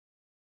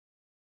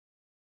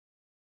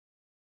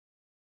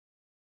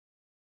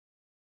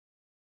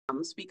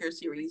speaker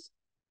series.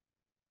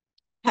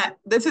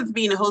 This is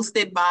being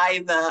hosted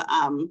by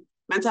the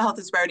Mental Health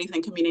Disparities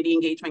and Community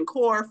Engagement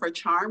Core for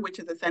CHARM, which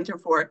is the Center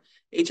for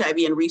HIV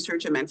and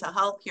Research in Mental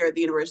Health here at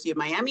the University of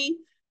Miami.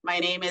 My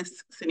name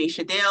is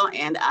Sinisha Dale,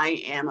 and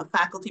I am a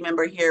faculty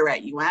member here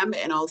at UM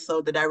and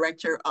also the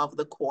director of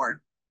the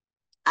core.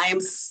 I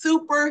am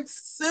super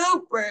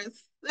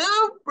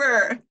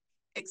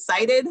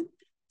excited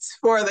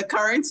for the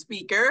current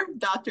speaker,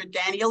 Dr.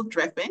 Daniel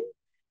Driffin.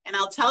 And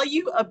I'll tell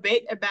you a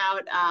bit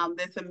about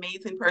this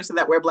amazing person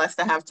that we're blessed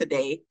to have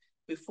today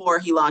before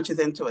he launches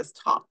into his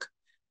talk.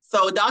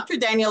 So Dr.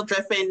 Daniel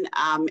Driffin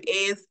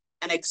is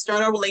an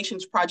external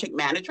relations project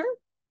manager,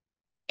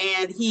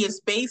 and he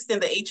is based in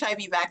the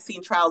HIV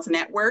Vaccine Trials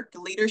Network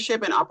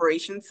Leadership and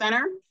Operations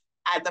Center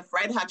at the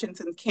Fred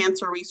Hutchinson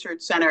Cancer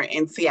Research Center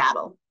in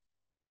Seattle.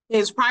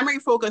 His primary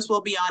focus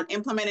will be on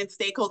implementing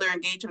stakeholder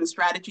engagement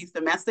strategies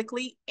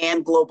domestically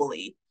and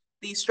globally.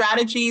 These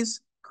strategies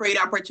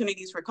create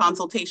opportunities for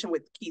consultation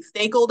with key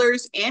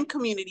stakeholders and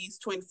communities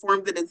to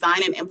inform the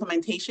design and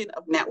implementation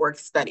of network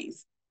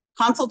studies.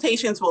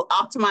 Consultations will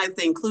optimize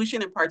the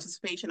inclusion and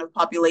participation of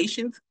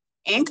populations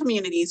and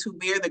communities who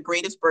bear the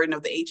greatest burden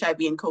of the HIV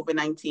and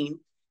COVID-19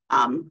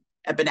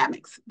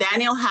 epidemics.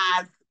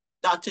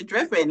 Dr.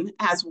 Driffin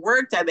has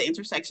worked at the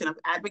intersection of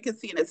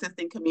advocacy and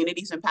assisting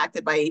communities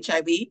impacted by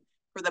HIV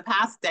for the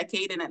past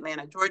decade in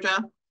Atlanta,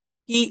 Georgia.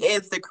 He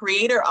is the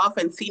creator of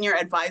and senior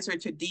advisor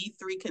to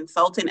D3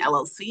 Consultant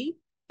LLC.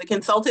 The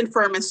consultant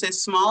firm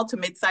assists small to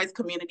mid-sized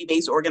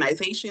community-based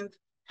organizations,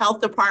 health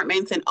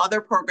departments, and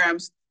other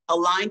programs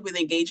aligned with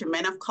engaging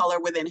men of color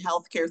within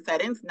healthcare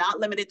settings, not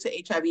limited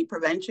to HIV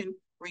prevention,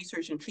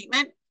 research, and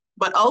treatment,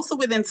 but also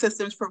within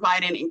systems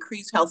providing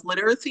increased health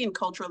literacy and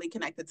culturally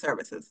connected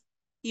services.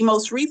 He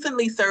most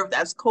recently served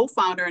as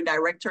co-founder and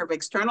director of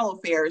external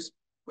affairs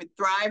with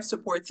Thrive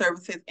Support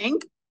Services,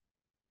 Inc.,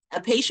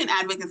 a patient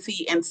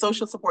advocacy and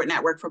social support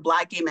network for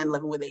Black gay men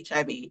living with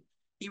HIV.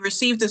 He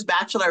received his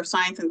Bachelor of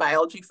Science in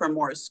Biology from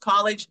Morris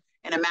College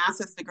and a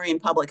master's degree in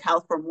public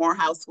health from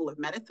Morehouse School of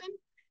Medicine,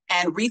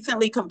 and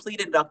recently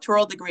completed a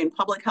doctoral degree in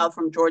public health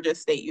from Georgia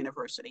State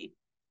University.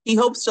 He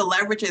hopes to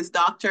leverage his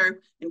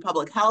doctorate in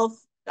public health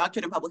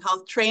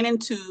training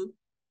to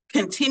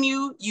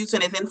continue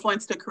using his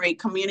influence to create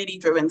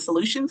community-driven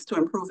solutions to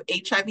improve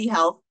HIV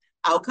health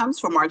outcomes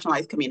for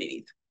marginalized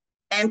communities.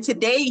 And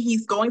today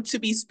he's going to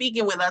be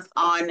speaking with us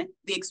on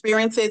the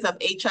experiences of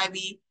HIV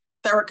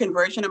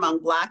seroconversion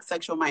among Black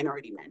sexual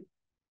minority men.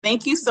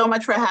 Thank you so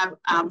much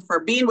for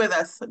being with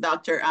us,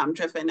 Dr.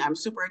 Driffin. I'm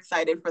super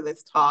excited for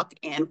this talk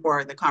and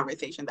for the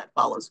conversation that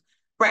follows.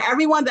 For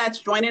everyone that's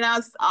joining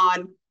us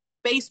on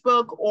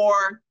Facebook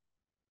or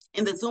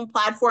in the Zoom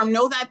platform,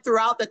 know that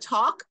throughout the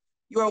talk,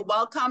 you're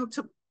welcome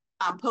to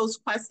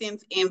post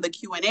questions in the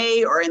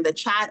Q&A or in the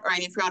chat, or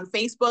if you're on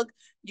Facebook,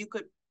 you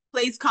could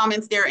place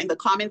comments there in the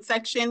comment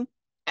section,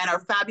 and our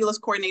fabulous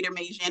coordinator,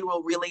 Mei-Jin,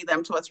 will relay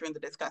them to us during the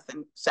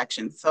discussion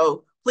section.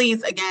 So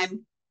please,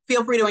 again,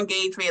 feel free to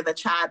engage via the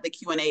chat, the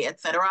Q&A, et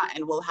cetera,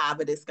 and we'll have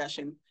a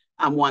discussion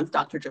once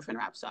Dr. Driffin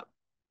wraps up.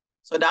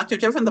 So Dr.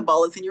 Driffin, the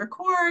ball is in your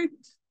court.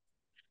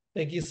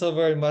 Thank you so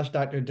very much,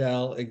 Dr.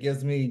 Dell. It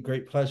gives me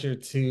great pleasure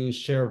to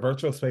share a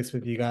virtual space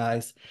with you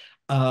guys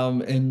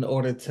in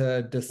order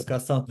to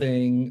discuss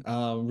something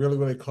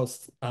really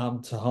close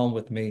to home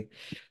with me.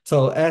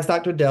 So as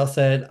Dr. Dell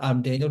said,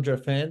 I'm Daniel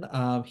Driffin,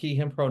 he,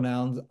 him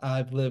pronouns.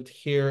 I've lived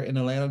here in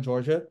Atlanta,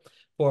 Georgia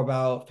for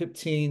about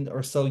 15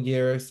 or so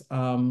years.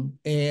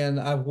 And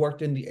I've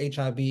worked in the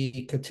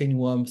HIV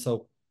continuum,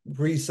 so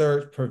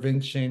research,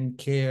 prevention,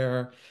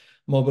 care,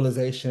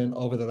 mobilization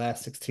over the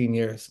last 16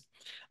 years.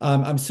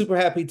 I'm super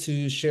happy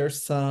to share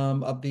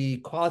some of the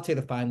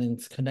qualitative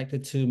findings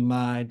connected to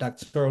my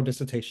doctoral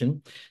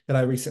dissertation that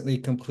I recently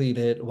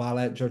completed while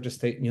at Georgia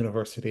State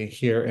University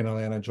here in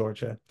Atlanta,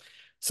 Georgia.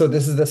 So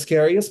this is the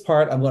scariest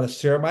part. I'm going to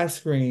share my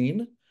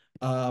screen.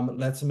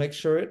 Let's make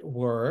sure it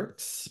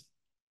works.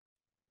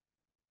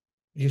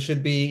 You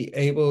should be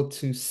able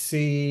to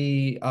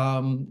see,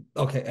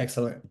 okay,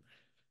 excellent.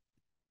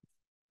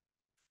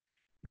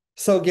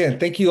 So again,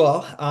 thank you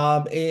all.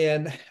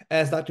 And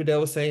as Dr.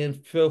 Dell was saying,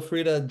 feel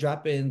free to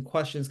drop in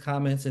questions,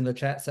 comments in the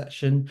chat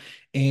section,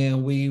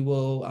 and we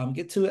will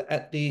get to it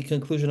at the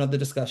conclusion of the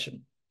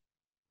discussion.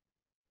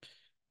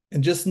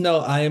 And just know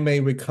I am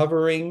a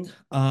recovering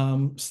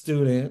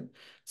student.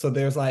 So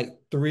there's like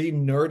 3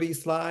 nerdy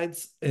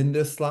slides in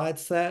this slide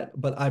set,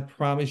 but I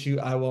promise you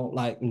I won't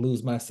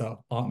lose myself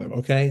on them,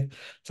 okay?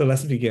 So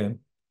let's begin.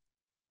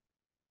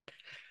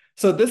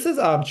 So this is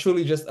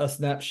truly just a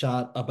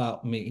snapshot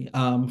about me.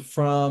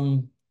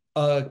 From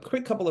a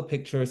quick couple of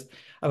pictures,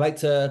 I like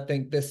to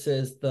think this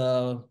is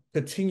the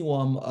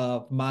continuum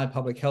of my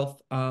public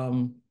health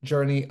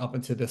journey up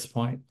until this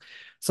point.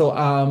 So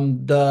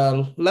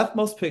the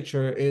leftmost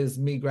picture is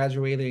me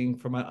graduating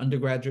from my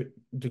undergraduate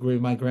degree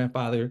with my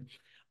grandfather.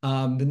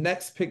 The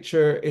next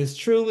picture is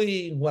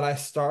truly when I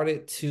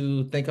started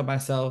to think of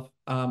myself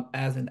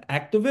as an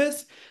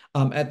activist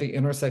at the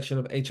intersection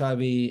of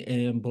HIV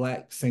and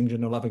Black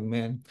same-gender loving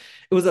men.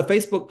 It was a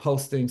Facebook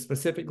posting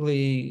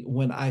specifically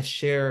when I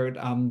shared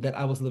that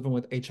I was living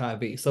with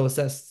HIV. So it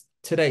says,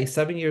 today,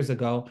 7 years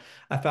ago,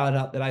 I found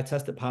out that I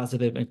tested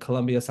positive in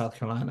Columbia, South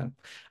Carolina.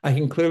 I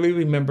can clearly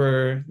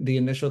remember the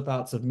initial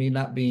thoughts of me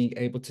not being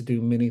able to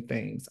do many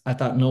things. I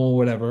thought no one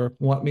would ever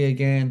want me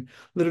again.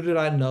 Little did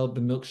I know the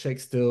milkshake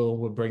still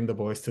would bring the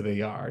boys to the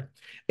yard.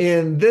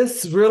 And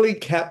this really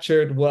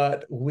captured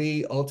what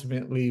we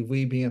ultimately,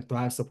 we being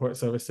Thrive Support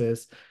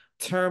Services,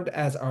 termed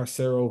as our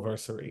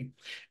Seroversary.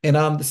 And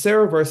the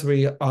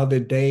Seroversary are the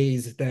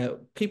days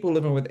that people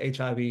living with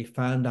HIV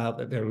find out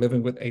that they're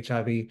living with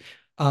HIV.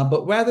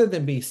 But rather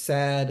than be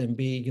sad and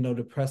be,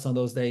 depressed on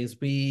those days,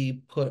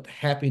 we put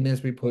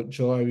happiness, we put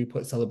joy, we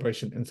put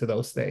celebration into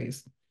those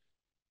days.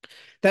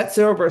 That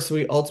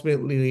Seroversary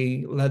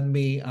ultimately led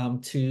me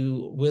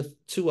to, with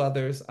two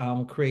others,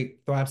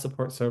 create Thrive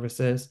Support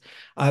Services.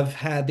 I've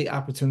had the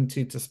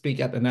opportunity to speak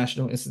at the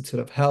National Institute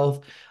of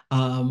Health,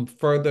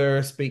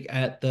 further speak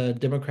at the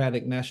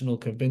Democratic National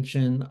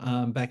Convention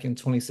back in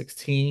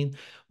 2016,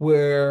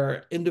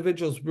 where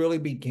individuals really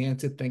began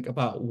to think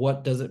about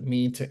what does it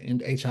mean to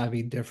end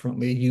HIV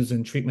differently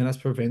using treatment as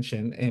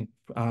prevention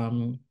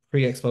and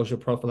pre-exposure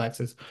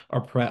prophylaxis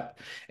or PrEP.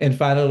 And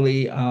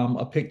finally,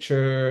 a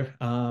picture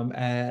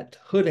at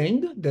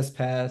Hooding this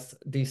past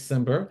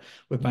December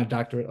with my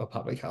doctorate of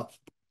public health.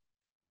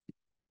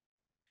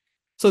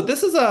 So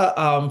this is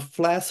a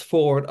flash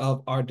forward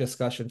of our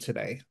discussion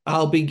today.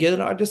 I'll begin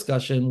our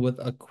discussion with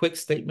a quick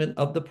statement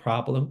of the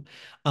problem,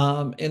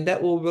 and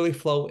that will really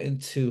flow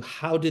into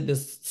how did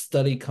this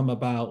study come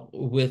about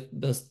with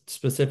the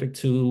specific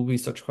two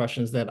research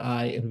questions that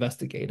I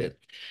investigated.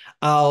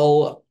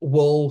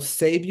 Will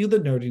save you the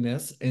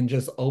nerdiness and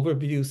just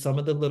overview some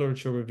of the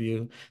literature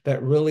review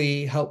that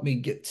really helped me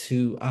get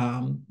to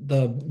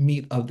the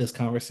meat of this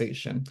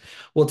conversation.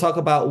 We'll talk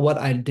about what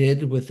I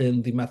did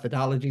within the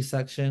methodology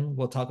section.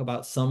 We'll talk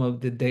about some of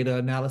the data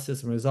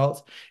analysis and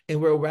results, and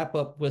we'll wrap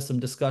up with some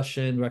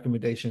discussion,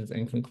 recommendations,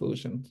 and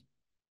conclusions.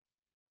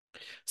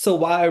 So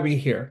why are we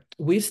here?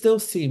 We still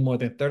see more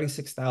than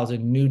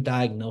 36,000 new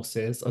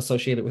diagnoses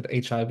associated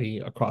with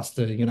HIV across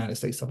the United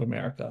States of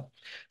America.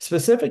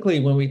 Specifically,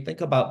 when we think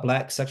about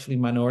Black sexually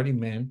minority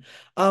men,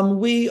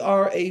 we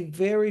are a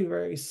very,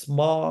 very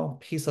small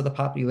piece of the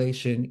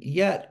population,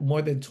 yet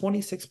more than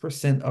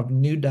 26% of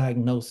new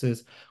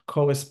diagnoses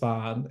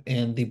correspond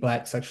in the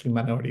Black sexually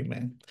minority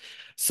men.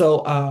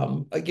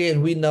 So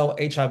again, we know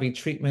HIV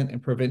treatment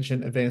and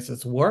prevention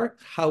advances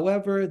work.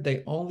 However,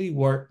 they only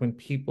work when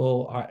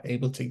people are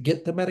able to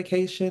get the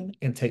medication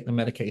and take the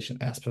medication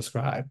as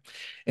prescribed.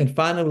 And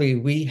finally,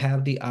 we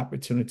have the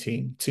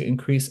opportunity to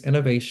increase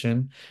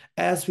innovation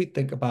as we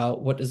think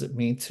about what does it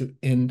mean to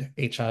end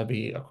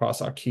HIV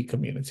across our key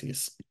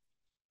communities.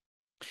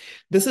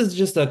 This is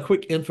just a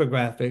quick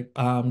infographic,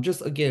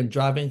 just again,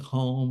 driving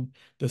home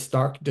the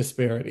stark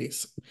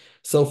disparities.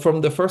 So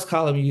from the first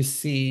column, you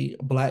see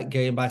Black,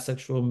 gay, and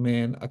bisexual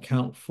men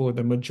account for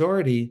the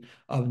majority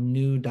of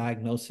new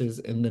diagnoses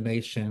in the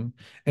nation.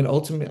 And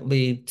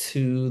ultimately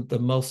to the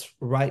most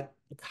right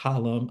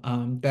column,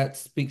 that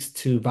speaks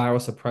to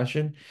viral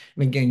suppression.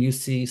 And again, you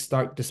see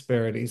stark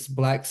disparities.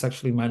 Black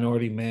sexually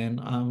minority men,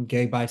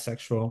 gay,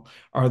 bisexual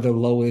are the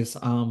lowest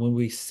when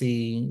we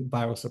see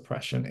viral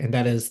suppression. And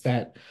that is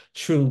that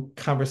true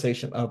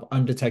conversation of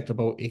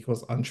undetectable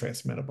equals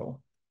untransmittable.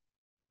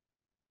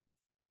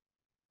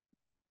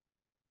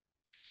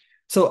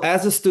 So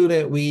as a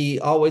student, we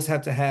always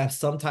have to have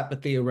some type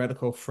of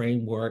theoretical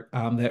framework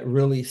that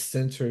really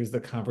centers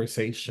the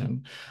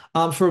conversation.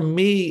 For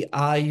me,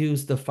 I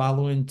use the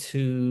following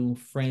two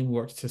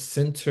frameworks to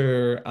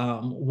center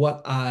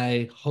what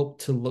I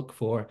hope to look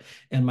for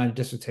in my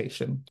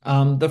dissertation.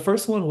 The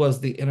first one was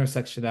the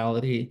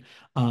intersectionality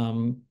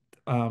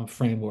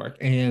framework.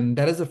 And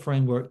that is a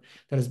framework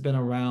that has been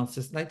around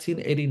since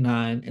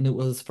 1989, and it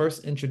was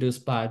first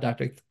introduced by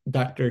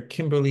Dr.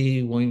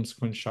 Kimberly Williams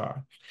Crenshaw.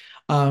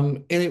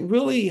 And it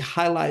really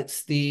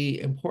highlights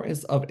the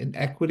importance of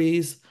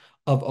inequities,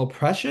 of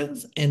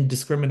oppressions, and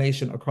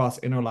discrimination across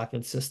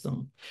interlocking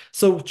system.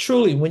 So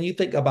truly, when you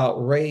think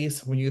about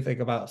race, when you think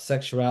about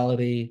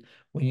sexuality,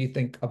 when you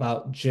think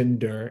about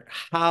gender,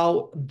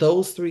 how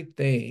those three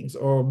things,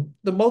 or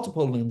the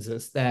multiple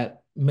lenses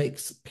that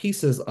makes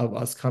pieces of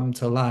us come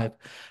to life,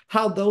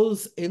 how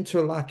those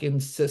interlocking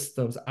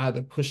systems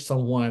either push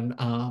someone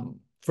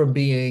from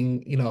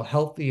being,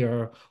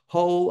 healthier,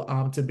 whole,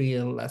 to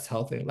being less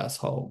healthy and less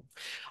whole.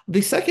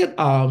 The second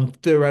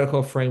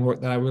theoretical framework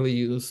that I really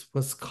used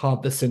was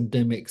called the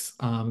syndemics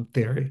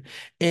theory.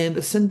 And the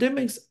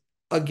syndemics,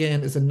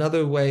 again, is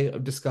another way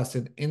of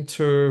discussing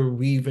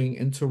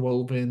interwoven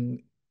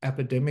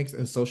epidemics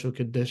and social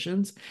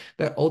conditions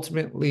that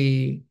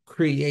ultimately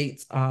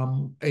creates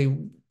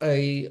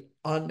a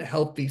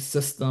unhealthy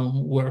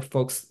system where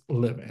folks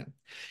live in.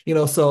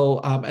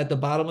 So at the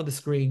bottom of the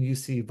screen, you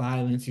see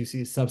violence, you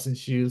see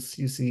substance use,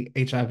 you see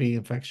HIV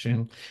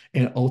infection,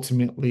 and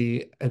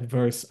ultimately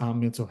adverse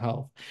mental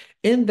health.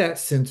 In that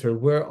center,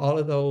 where all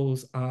of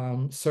those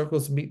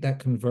circles meet that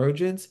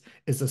convergence,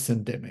 is a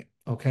syndemic.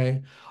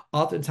 Okay.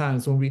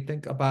 Oftentimes, when we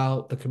think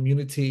about the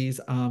communities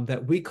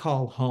that we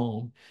call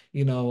home,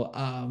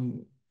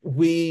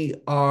 we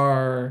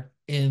are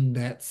in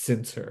that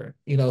center,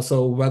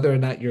 so whether or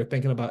not you're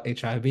thinking about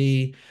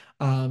HIV,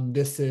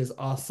 this is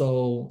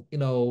also,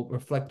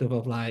 reflective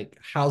of like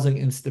housing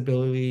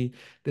instability.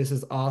 This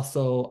is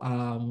also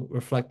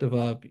reflective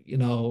of,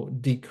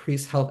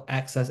 decreased health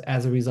access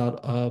as a result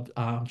of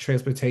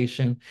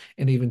transportation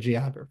and even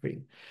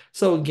geography.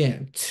 So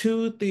again,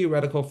 two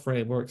theoretical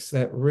frameworks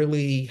that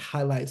really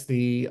highlights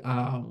the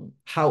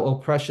how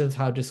oppressions,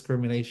 how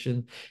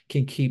discrimination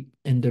can keep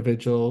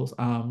individuals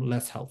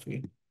less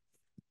healthy.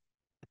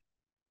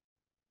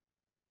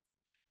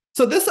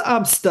 So this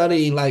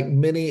study, like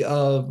many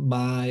of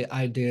my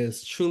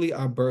ideas, truly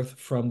are birthed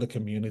from the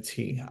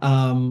community.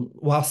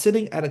 While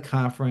sitting at a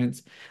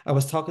conference, I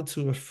was talking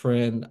to a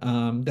friend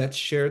that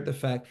shared the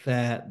fact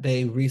that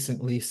they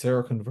recently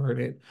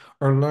seroconverted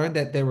or learned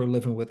that they were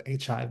living with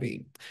HIV.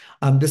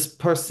 This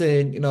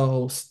person,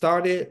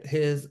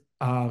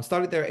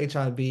 started their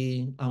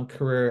HIV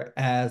career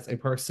as a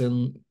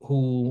person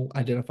who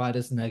identified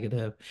as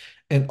negative,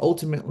 and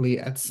ultimately,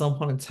 at some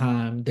point in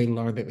time, they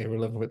learned that they were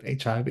living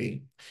with HIV.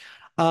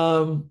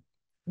 Um,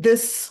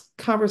 this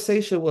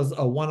conversation was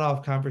a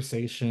one-off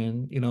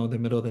conversation, in the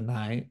middle of the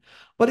night,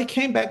 but it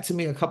came back to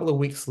me a couple of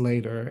weeks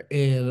later,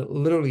 and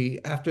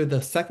literally after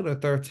the second or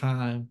third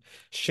time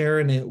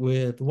sharing it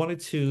with one or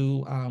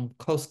two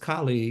close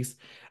colleagues,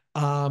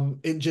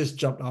 it just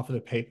jumped off of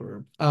the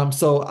paper.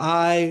 So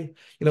I,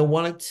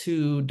 wanted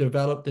to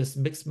develop this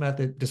mixed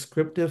method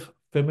descriptive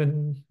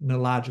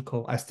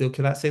phenomenological, I still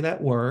cannot say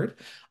that word,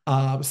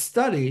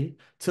 study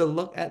to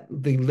look at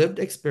the lived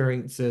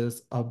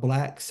experiences of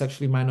Black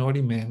sexually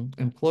minority men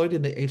employed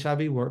in the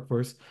HIV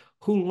workforce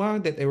who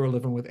learned that they were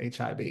living with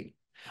HIV.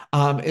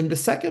 And the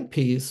second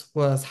piece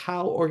was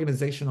how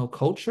organizational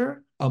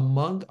culture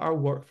among our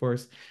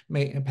workforce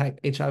may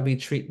impact HIV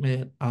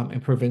treatment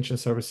and prevention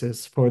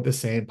services for the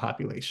same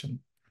population.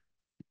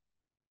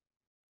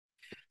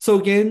 So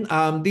again,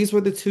 these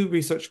were the two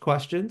research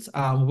questions.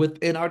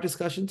 Within our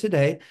discussion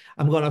today,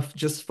 I'm going to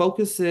just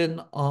focus in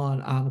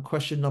on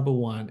question number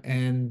one,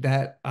 and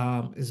that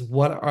is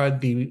what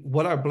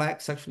are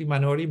Black sexually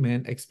minority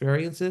men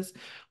experiences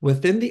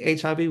within the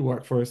HIV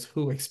workforce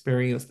who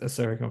experienced a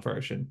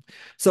seroconversion?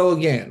 So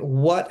again,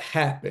 what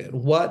happened?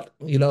 What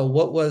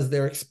was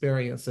their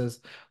experiences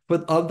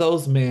of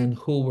those men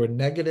who were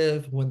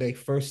negative when they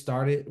first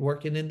started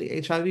working in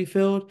the HIV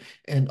field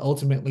and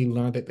ultimately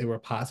learned that they were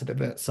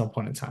positive at some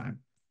point in time?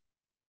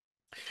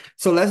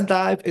 So let's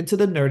dive into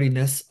the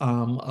nerdiness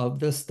of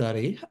the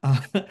study.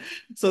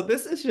 So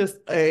this is just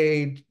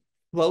a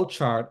flow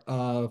chart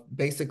of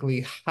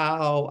basically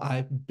how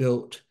I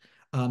built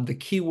the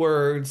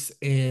keywords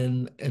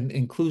and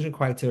inclusion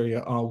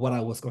criteria on what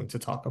I was going to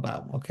talk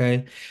about.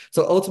 Okay.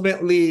 So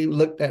ultimately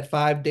looked at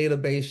 5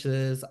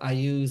 databases. I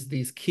used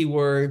these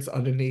keywords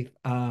underneath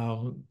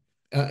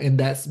in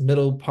that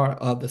middle part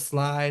of the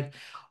slide.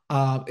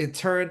 It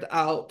turned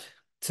out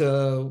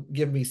to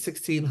give me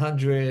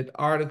 1,600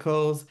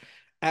 articles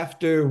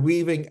after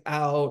weaving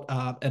out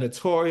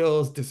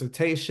editorials,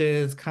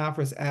 dissertations,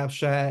 conference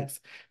abstracts,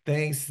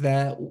 things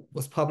that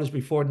was published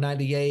before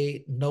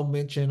 98, no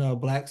mention of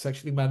Black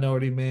sexually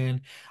minority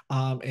men,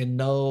 and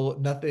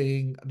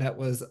nothing that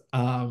was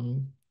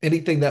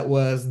anything that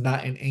was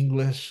not in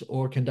English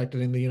or conducted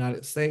in the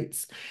United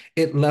States.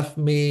 It left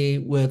me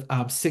with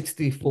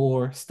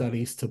 64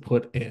 studies to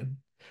put in.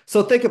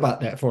 So think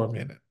about that for a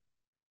minute,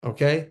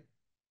 okay?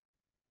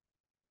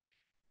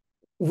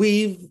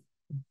 We've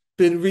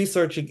been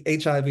researching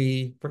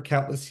HIV for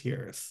countless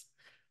years.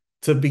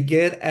 To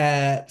begin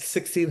at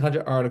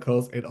 1,600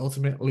 articles and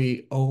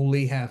ultimately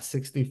only have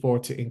 64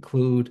 to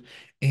include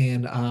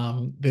in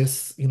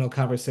this,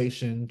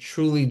 conversation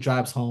truly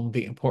drives home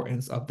the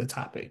importance of the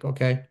topic.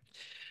 Okay.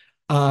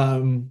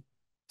 Um,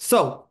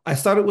 so I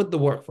started with the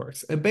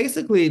workforce, and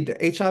basically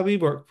the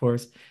HIV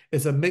workforce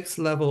is a mixed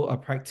level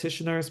of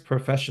practitioners,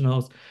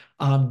 professionals,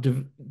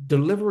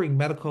 delivering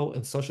medical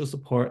and social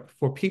support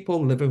for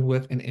people living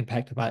with and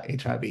impacted by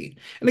HIV.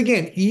 And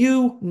again,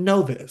 you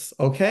know this,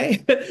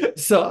 okay?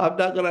 So I'm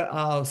not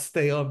gonna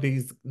stay on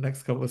these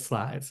next couple of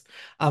slides.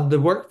 The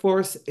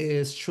workforce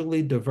is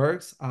truly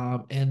diverse,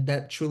 and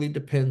that truly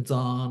depends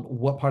on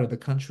what part of the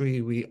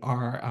country we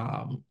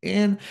are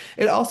in.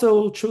 It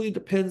also truly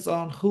depends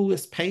on who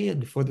is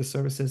paying for the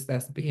services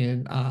that's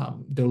being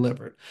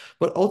delivered.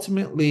 But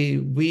ultimately,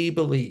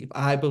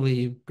 I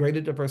believe,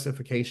 greater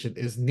diversification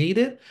is needed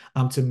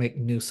to make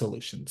new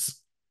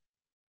solutions.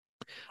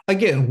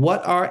 Again,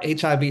 what are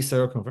HIV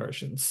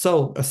seroconversions?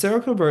 So a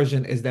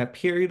seroconversion is that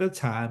period of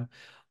time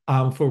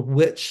for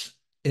which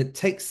it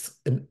takes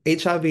an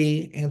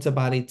HIV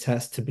antibody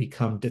test to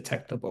become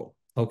detectable.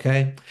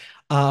 Okay.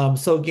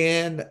 So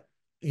again,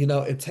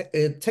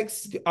 it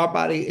takes our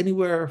body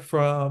anywhere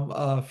from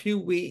a few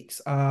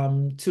weeks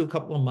to a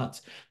couple of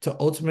months to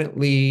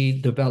ultimately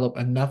develop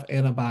enough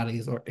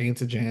antibodies or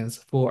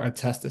antigens for a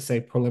test to say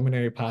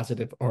preliminary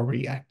positive or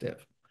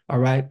reactive. All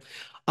right.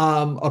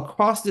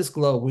 Across this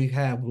globe, we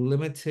have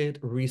limited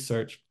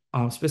research,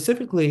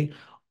 specifically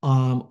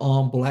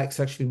on Black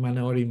sexually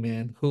minority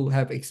men who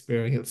have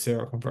experienced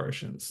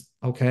seroconversions.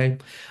 Okay.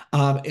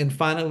 And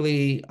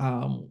finally,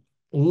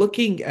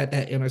 looking at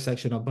that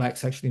intersection of Black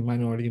sexually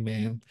minority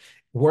men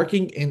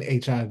working in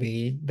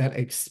HIV that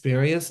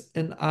experience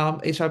an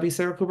HIV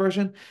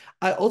seroconversion,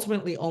 I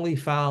ultimately only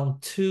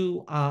found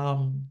two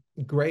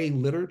gray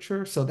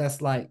literature. So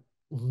that's like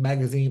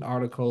magazine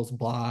articles,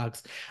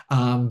 blogs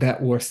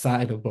that were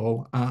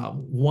citable.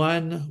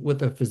 One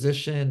with a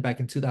physician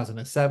back in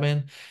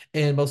 2007,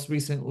 and most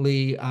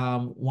recently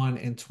one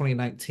in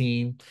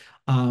 2019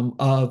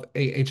 of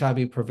a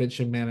HIV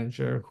prevention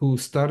manager who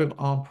started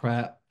on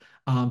PrEP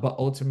but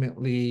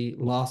ultimately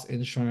lost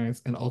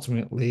insurance and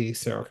ultimately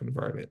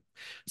seroconverted.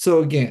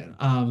 So again,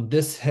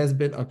 this has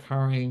been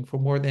occurring for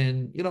more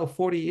than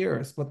 40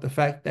 years, but the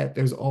fact that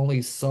there's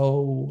only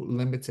so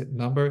limited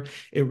number,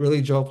 it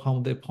really drove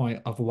home the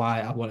point of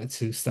why I wanted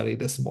to study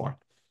this more.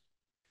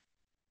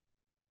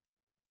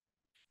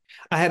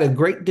 I had a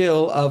great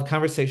deal of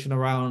conversation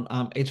around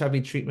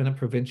HIV treatment and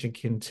prevention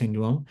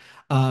continuum.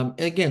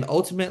 Again,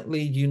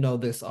 ultimately, you know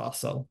this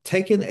also.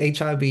 Taking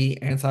HIV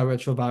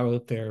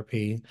antiretroviral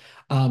therapy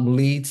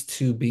leads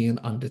to being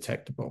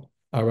undetectable.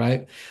 All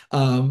right.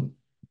 Um,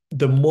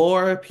 the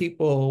more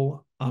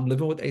people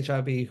living with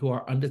HIV who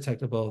are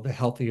undetectable, the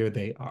healthier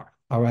they are.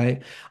 All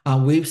right.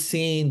 We've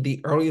seen the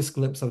earliest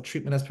glimpse of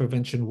treatment as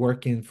prevention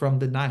working from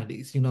the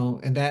 90s,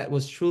 and that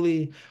was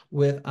truly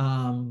with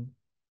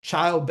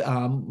child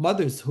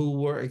mothers who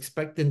were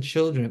expecting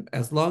children.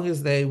 As long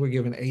as they were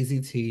given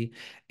AZT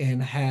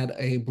and had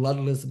a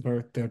bloodless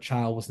birth, their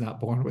child was not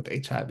born with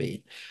HIV.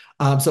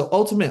 So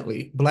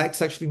ultimately, Black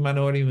sexually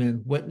minority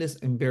men witness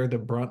and bear the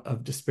brunt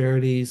of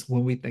disparities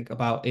when we think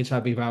about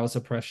HIV viral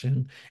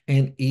suppression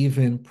and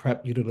even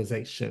PrEP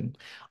utilization.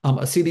 A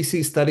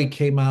CDC study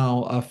came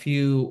out a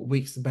few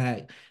weeks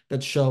back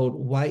that showed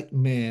white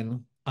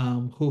men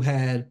who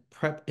had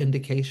PrEP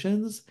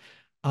indications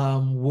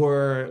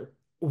were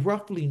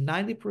roughly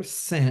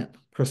 90%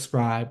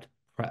 prescribed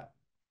PrEP.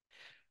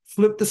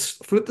 Flip the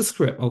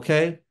script,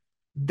 okay?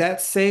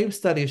 That same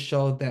study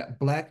showed that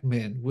Black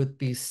men with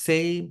the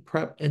same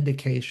PrEP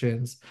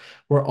indications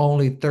were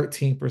only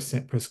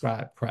 13%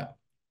 prescribed PrEP.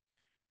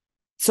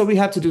 So we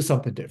have to do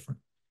something different.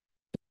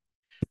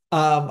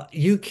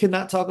 You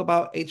cannot talk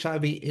about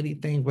HIV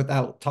anything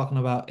without talking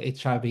about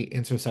HIV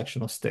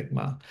intersectional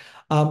stigma.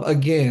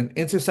 Again,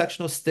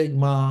 intersectional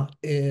stigma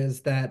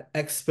is that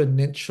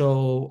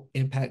exponential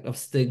impact of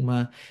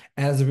stigma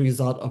as a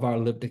result of our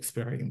lived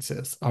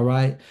experiences. All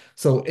right.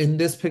 So in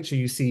this picture,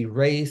 you see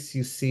race,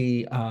 you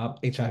see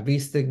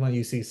HIV stigma,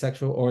 you see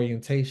sexual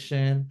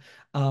orientation.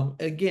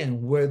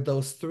 Again, where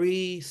those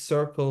three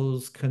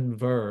circles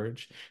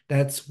converge,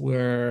 that's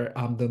where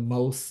the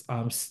most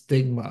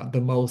stigma,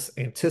 the most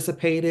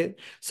anticipated.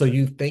 So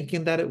you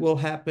thinking that it will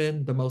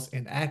happen, the most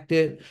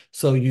enacted.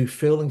 So you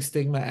feeling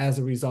stigma as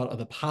a result of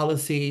the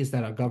policies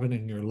that are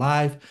governing your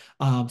life.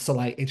 So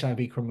like HIV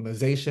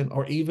criminalization,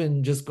 or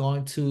even just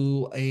going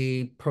to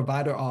a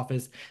provider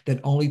office that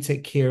only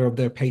take care of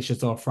their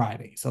patients on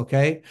Fridays.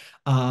 Okay.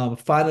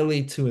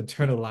 Finally, to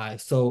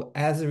internalize. So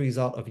as a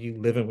result of you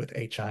living with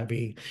HIV,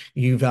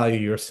 you value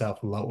yourself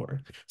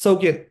lower. So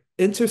again,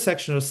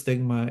 intersectional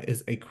stigma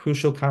is a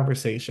crucial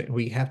conversation.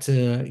 We have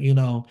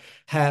to,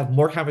 have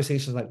more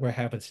conversations like we're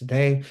having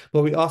today,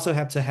 but we also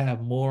have to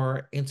have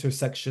more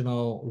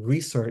intersectional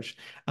research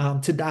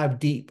to dive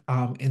deep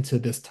into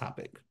this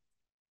topic.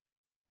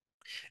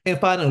 And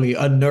finally,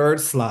 a nerd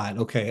slide.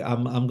 Okay,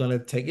 I'm gonna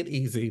take it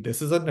easy.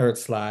 This is a nerd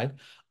slide.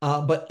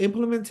 But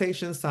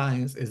implementation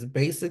science is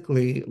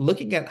basically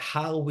looking at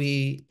how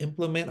we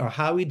implement or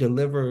how we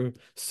deliver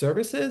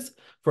services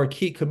for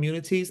key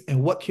communities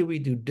and what can we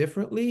do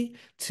differently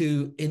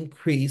to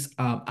increase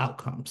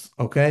outcomes.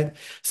 Okay,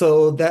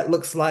 so that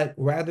looks like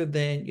rather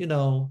than,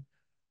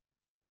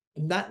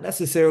 not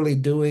necessarily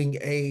doing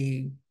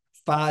a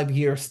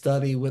 5-year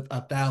study with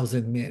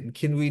 1,000 men.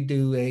 Can we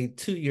do a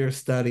 2-year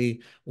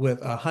study with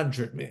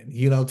 100 men,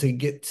 to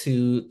get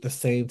to the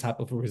same type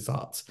of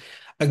results?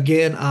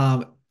 Again,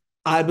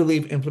 I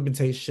believe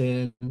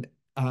implementation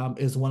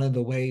is one of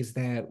the ways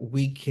that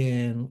we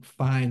can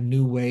find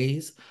new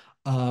ways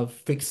of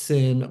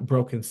fixing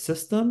broken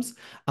systems.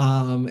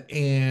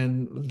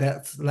 And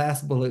that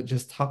last bullet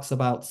just talks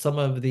about some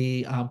of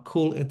the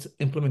cool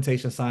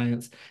implementation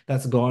science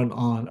that's going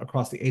on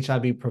across the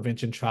HIV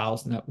Prevention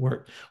Trials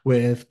Network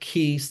with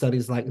key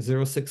studies like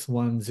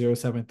 061,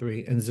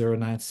 073, and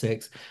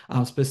 096,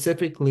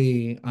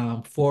 specifically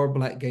for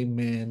Black gay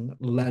men,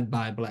 led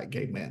by Black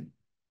gay men.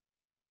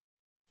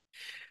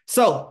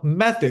 So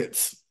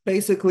methods,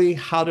 basically,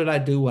 how did I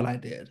do what I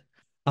did?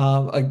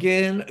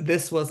 Again,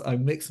 this was a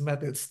mixed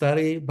method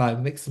study. By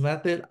mixed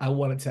method, I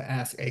wanted to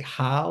ask a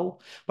how,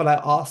 but I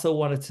also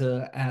wanted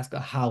to ask a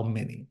how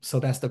many. So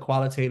that's the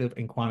qualitative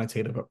and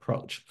quantitative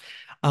approach.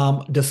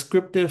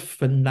 Descriptive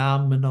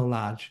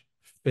phenomenology.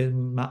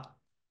 Phen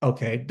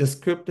okay,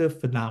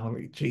 descriptive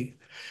phenomenology.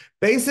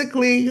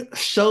 Basically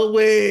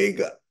showing,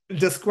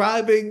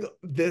 describing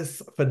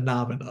this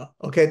phenomena.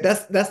 Okay,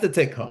 that's the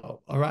take home.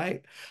 All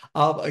right.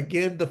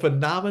 Again, the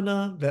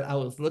phenomena that I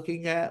was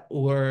looking at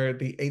were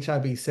the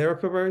HIV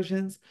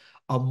seroconversions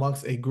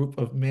amongst a group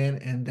of men,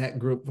 and that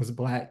group was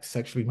Black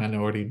sexually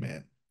minority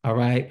men. All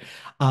right.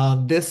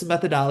 This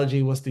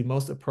methodology was the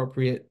most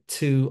appropriate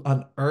to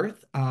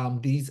unearth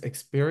these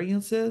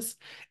experiences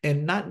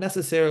and not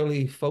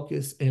necessarily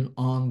focus in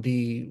on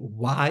the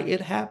why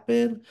it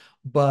happened,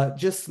 but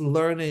just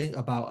learning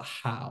about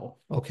how.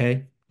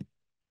 Okay.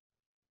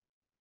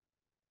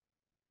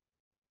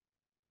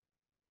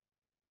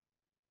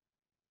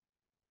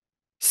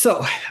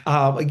 So,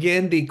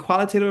 again, the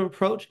qualitative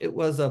approach, it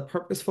was a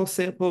purposeful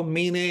sample,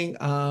 meaning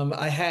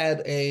I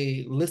had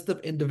a list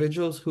of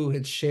individuals who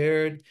had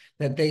shared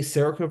that they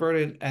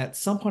seroconverted at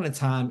some point in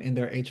time in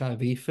their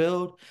HIV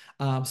field.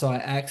 So I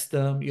asked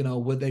them,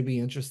 would they be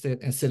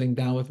interested in sitting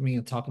down with me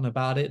and talking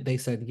about it? They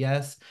said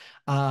yes.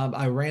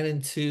 I ran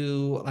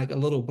into like a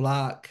little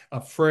block.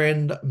 A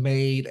friend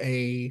made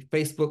a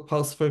Facebook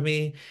post for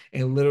me,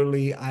 and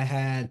literally I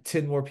had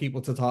 10 more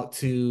people to talk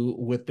to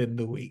within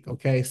the week.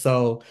 Okay.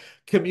 So,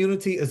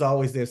 community is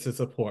always there to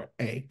support.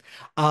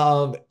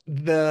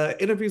 The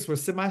interviews were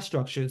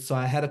semi-structured, so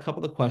I had a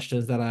couple of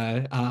questions that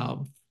I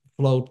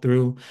flowed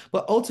through,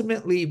 but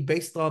ultimately,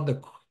 based on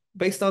the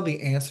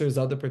answers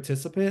of the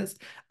participants,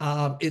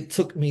 it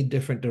took me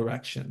different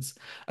directions.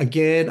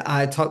 Again,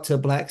 I talked to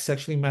Black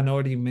sexually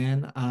minority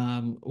men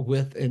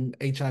with an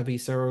HIV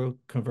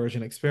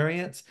seroconversion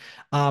experience.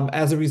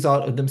 As a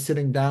result of them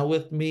sitting down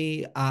with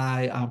me,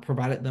 I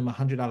provided them a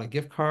 $100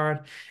 gift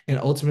card, and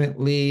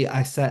ultimately,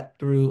 I sat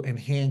through and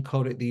hand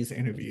coded these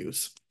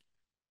interviews.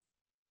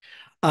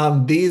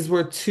 These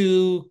were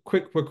two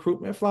quick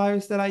recruitment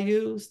flyers that I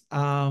used.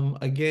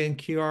 Again,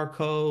 QR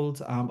codes,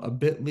 a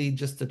bit.ly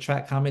just to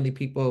track how many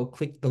people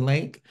clicked the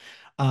link.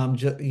 And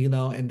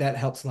that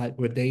helps like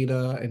with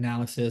data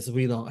analysis.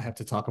 We don't have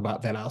to talk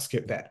about that. I'll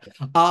skip that.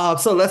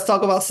 So let's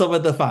talk about some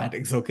of the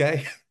findings,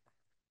 okay?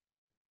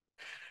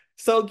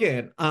 So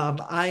again,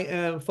 I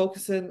am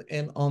focusing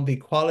in on the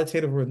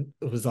qualitative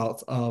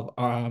results of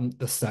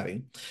the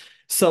study.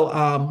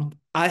 So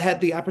I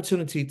had the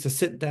opportunity to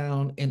sit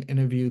down and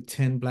interview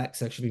 10 Black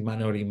sexually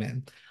minority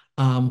men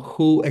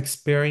who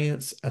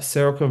experienced a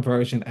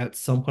seroconversion at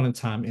some point in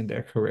time in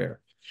their career.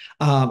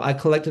 I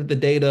collected the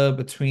data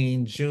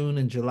between June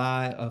and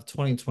July of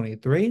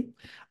 2023.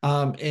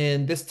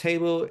 And this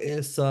table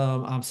is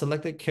some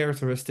selected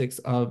characteristics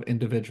of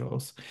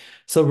individuals.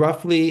 So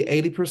roughly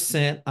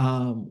 80%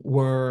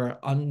 were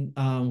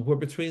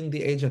between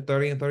the age of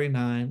 30 and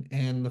 39,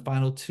 and the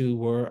final two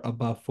were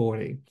above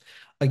 40.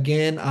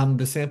 Again,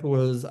 the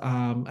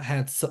sample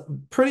had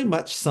pretty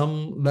much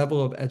some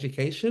level of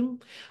education.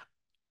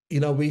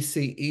 We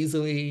see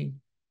easily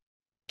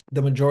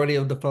the majority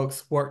of the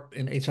folks worked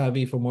in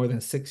HIV for more than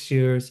 6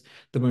 years.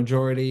 The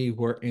majority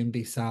were in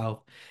the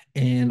South,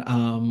 and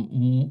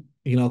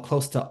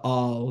close to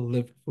all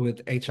lived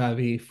with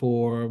HIV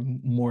for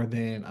more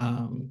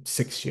than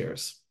 6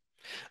 years.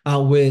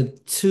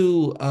 With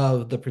two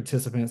of the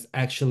participants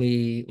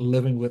actually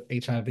living with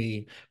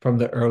HIV from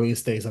the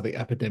earliest days of the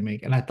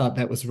epidemic, and I thought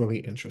that was really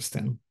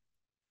interesting.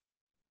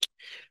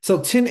 So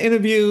 10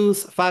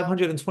 interviews,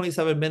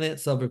 527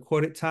 minutes of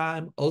recorded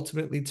time,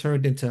 ultimately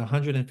turned into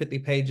 150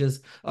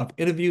 pages of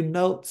interview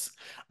notes.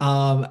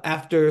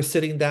 After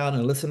sitting down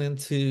and listening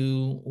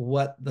to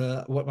what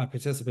my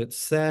participants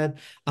said,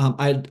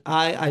 I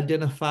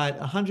identified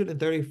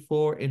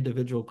 134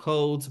 individual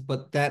codes,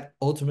 but that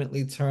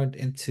ultimately turned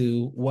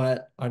into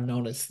what are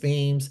known as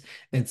themes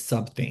and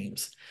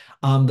sub-themes.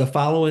 The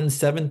following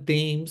 7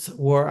 themes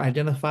were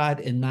identified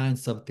and 9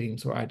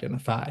 sub-themes were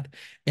identified.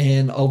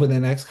 And over the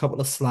next couple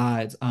of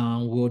slides,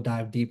 we'll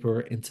dive deeper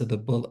into the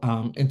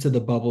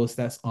bubbles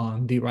that's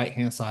on the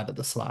right-hand side of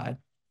the slide.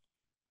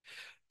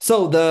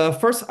 So the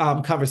first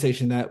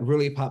conversation that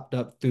really popped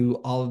up through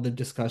all of the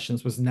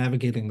discussions was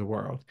navigating the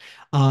world.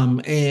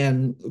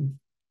 And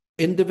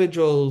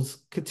individuals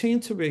continue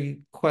to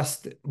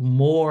request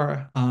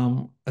more,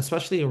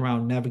 especially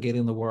around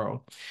navigating the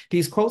world.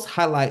 These quotes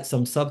highlight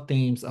some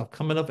sub-themes of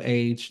coming of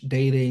age,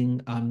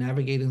 dating,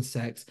 navigating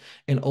sex,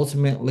 and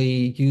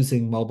ultimately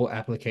using mobile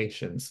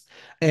applications.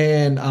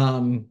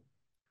 And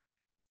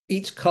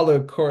each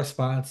color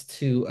corresponds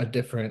to a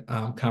different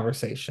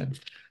conversation.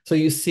 So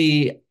you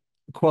see,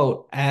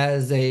 quote,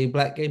 as a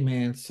Black gay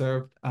man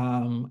served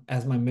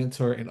as my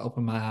mentor and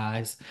opened my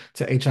eyes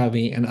to HIV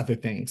and other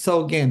things.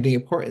 So again, the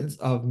importance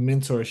of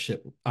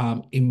mentorship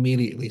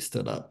immediately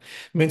stood up.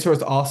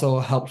 Mentors also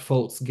helped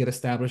folks get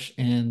established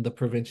in the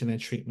prevention and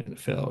treatment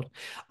field.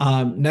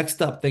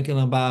 Next up, thinking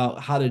about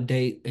how to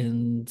date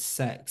and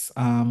sex.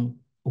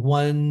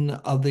 One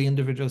of the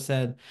individuals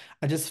said,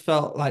 I just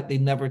felt like they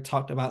never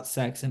talked about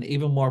sex, and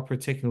even more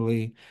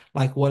particularly,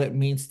 like what it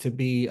means to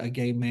be a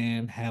gay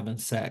man having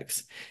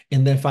sex.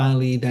 And then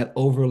finally, that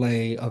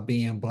overlay of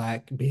being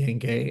Black, being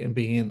gay, and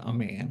being a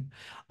man.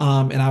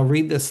 And I'll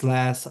read this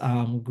last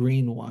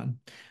green one.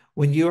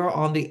 When you're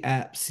on the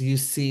apps, you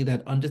see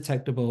that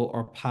undetectable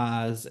or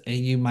pause, and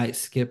you might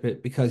skip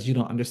it because you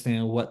don't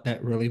understand what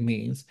that really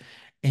means.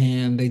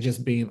 And they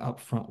just being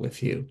upfront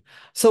with you.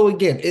 So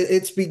again,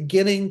 it's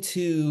beginning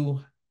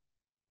to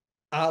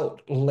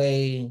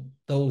outlay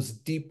those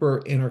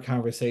deeper inner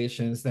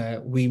conversations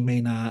that we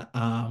may not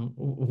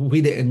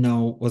we didn't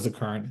know was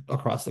occurring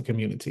across the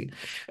community,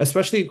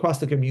 especially across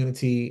the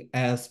community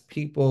as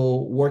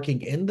people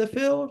working in the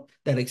field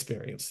that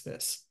experience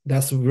this.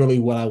 That's really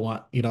what I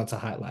want, to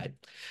highlight.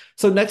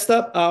 So next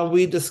up,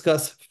 we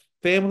discuss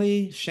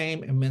family,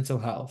 shame, and mental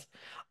health.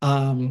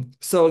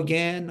 So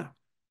again,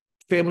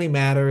 family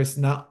matters,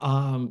 not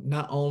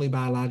only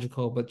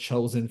biological but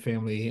chosen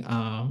family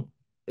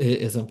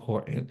is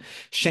important.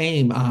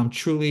 Shame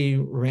truly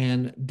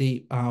ran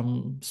deep,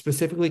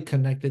 specifically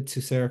connected to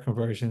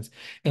seroconversions.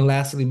 And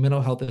lastly,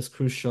 mental health is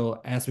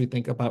crucial as we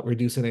think about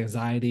reducing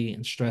anxiety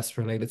and stress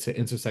related to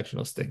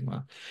intersectional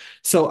stigma.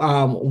 So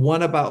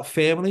one about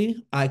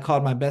family, I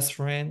called my best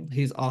friend.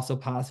 He's also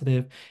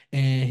positive,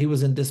 and he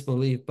was in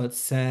disbelief but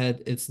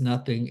said it's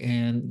nothing,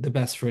 and the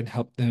best friend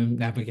helped them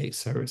navigate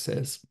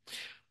services.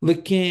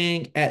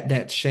 Looking at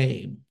that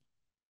shame,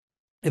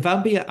 if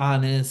I'm being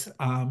honest,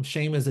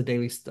 shame is a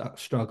daily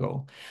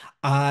struggle.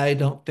 I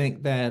don't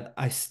think that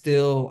I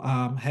still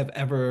have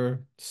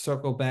ever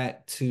circled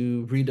back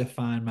to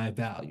redefine my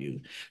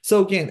value.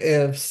 So again,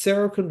 if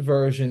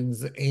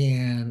seroconversions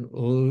and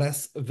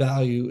less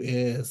value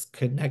is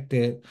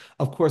connected,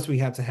 of course we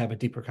have to have a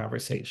deeper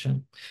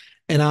conversation.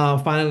 And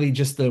finally,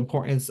 just the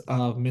importance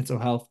of mental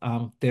health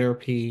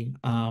therapy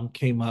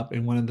came up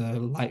in one of the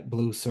light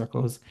blue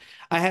circles.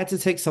 I had to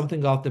take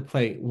something off the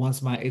plate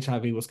once my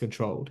HIV was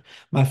controlled.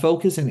 My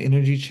focus and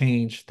energy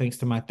changed thanks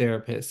to my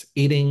therapist,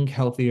 eating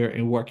healthier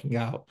and working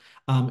out,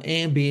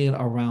 and being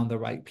around the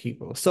right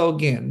people. So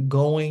again,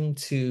 going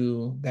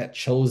to that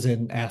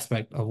chosen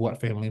aspect of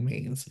what family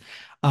means.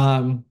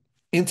 Um,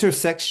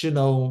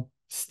 Intersectional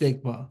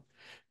stigma.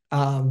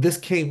 This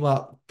came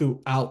up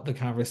throughout the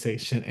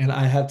conversation, and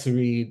I had to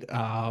read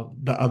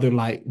the other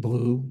light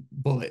blue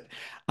bullet.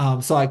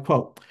 So I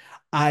quote,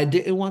 I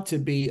didn't want to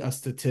be a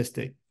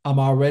statistic. I'm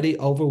already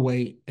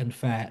overweight and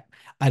fat.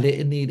 I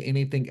didn't need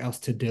anything else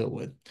to deal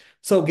with.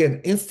 So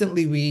again,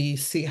 instantly we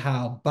see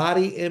how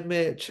body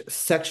image,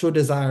 sexual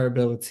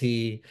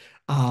desirability,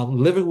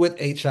 living with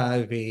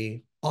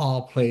HIV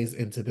all plays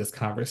into this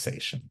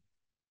conversation.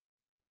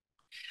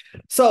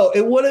 So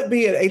it wouldn't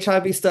be an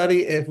HIV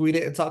study if we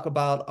didn't talk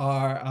about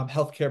our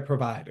healthcare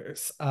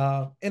providers.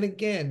 And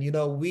again,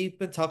 we've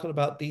been talking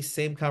about these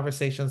same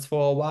conversations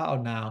for a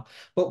while now,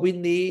 but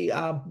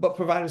but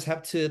providers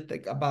have to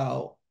think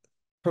about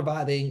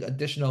providing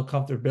additional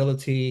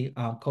comfortability,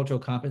 cultural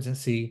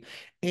competency,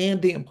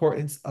 and the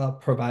importance of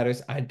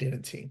providers'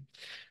 identity.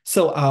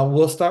 So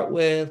we'll start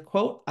with,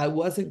 quote, I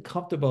wasn't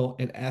comfortable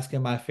in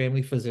asking my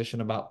family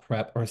physician about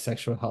PrEP or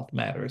sexual health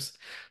matters.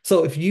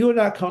 So if you are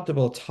not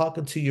comfortable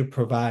talking to your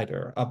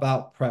provider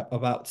about PrEP,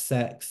 about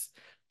sex,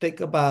 think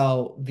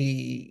about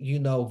the,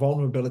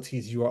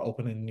 vulnerabilities you are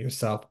opening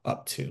yourself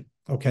up to.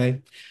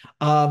 Okay.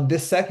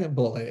 This second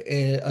bullet,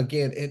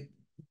 again, it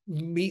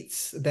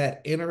meets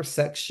that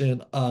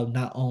intersection of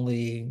not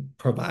only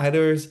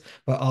providers,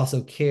 but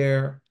also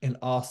care and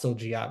also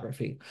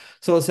geography.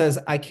 So it says,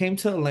 I came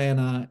to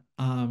Atlanta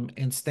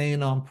and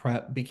staying on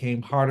PrEP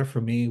became harder for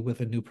me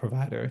with a new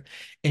provider.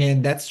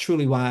 And that's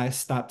truly why I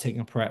stopped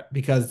taking PrEP,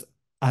 because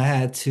I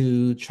had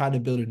to try to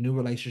build a new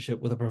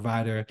relationship with a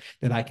provider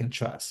that I can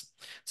trust.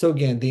 So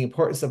again, the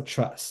importance of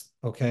trust.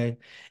 Okay.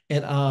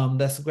 And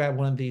let's grab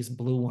one of these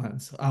blue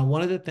ones.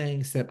 One of the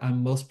things that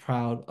I'm most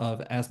proud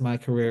of as my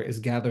career is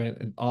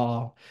gathering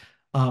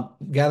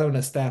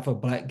a staff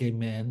of Black gay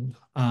men.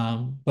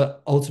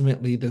 But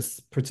ultimately, this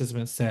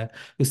participant said,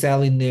 who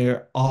sadly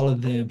near all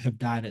of them have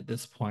died at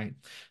this point.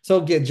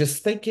 So again,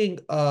 just thinking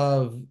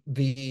of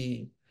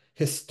the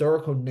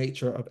historical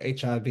nature of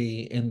HIV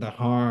and the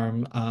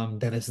harm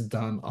that is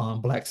done on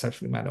Black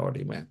sexually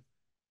minority men.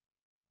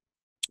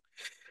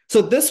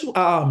 So this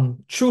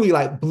truly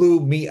like blew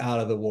me out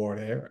of the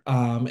water.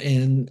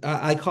 And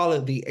I call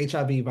it the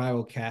HIV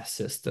viral caste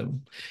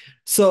system.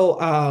 So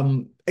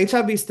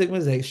HIV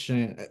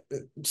stigmatization.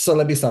 So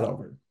let me start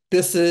over.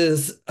 This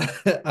is,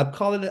 I'm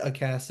calling it a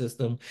caste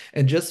system.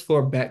 And just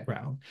for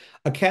background,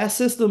 a caste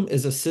system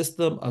is a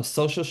system of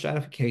social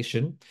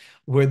stratification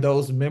where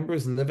those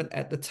members living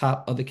at the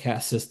top of the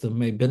caste system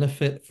may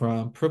benefit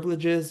from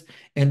privileges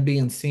and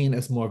being seen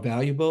as more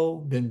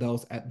valuable than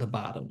those at the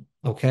bottom.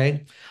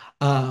 Okay.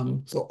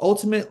 So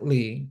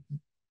ultimately,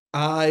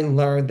 I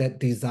learned that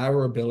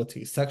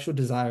desirability, sexual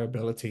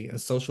desirability,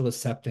 and social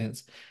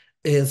acceptance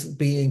is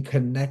being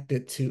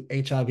connected to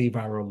HIV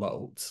viral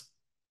loads.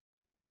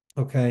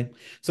 Okay.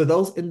 So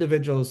those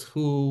individuals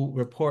who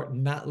report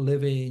not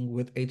living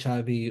with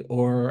HIV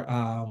or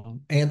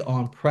and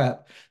on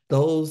PrEP,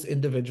 those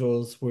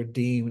individuals were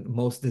deemed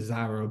most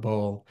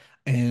desirable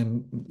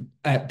and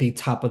at the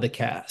top of the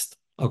cast.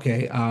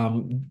 Okay.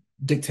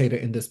 Dictator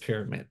in this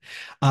pyramid.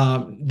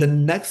 The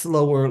next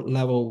lower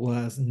level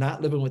was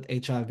not living with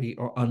HIV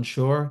or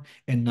unsure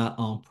and not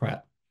on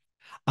PrEP,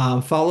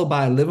 followed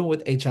by living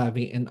with HIV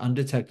and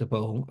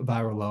undetectable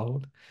viral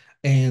load.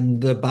 And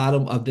the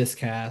bottom of this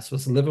cast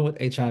was living with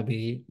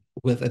HIV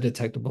with a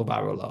detectable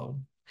viral load.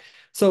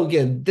 So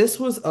again, this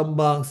was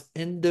amongst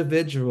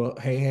individual.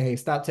 Hey, hey,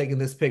 stop taking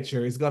this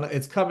picture.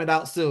 It's coming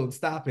out soon.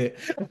 Stop it.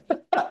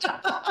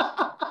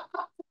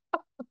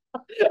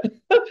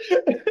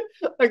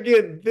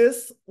 Again,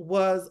 this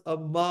was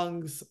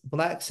amongst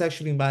Black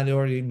sexually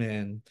minority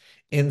men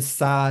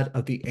inside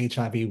of the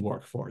HIV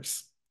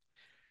workforce.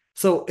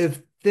 So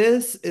if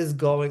this is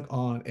going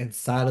on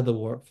inside of the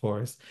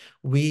workforce,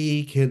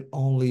 we can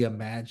only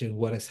imagine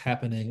what is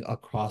happening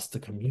across the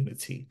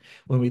community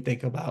when we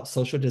think about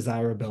social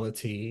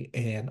desirability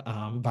and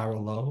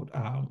viral load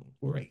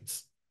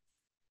rates.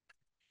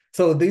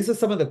 So these are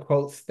some of the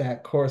quotes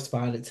that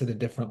corresponded to the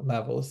different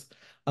levels.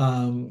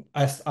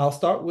 I'll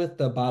start with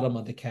the bottom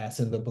of the cast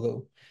in the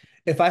blue.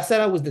 If I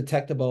said I was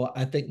detectable,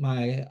 I think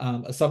my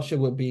assumption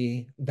would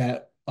be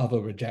that of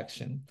a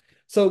rejection.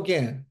 So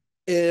again,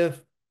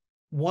 if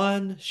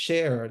one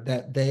shared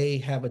that they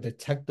have a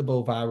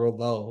detectable viral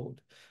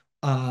load,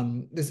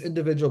 this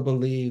individual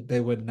believed they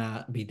would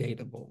not be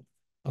dateable.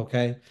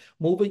 Okay,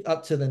 moving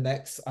up to the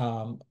next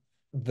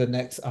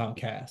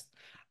cast.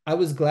 I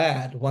was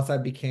glad once I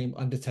became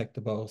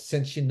undetectable,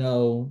 since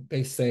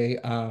they say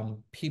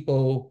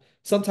people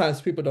sometimes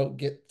people don't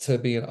get to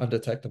being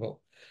undetectable.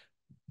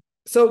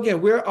 So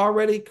again, we're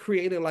already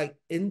creating like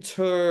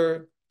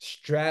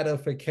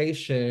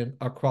interstratification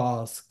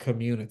across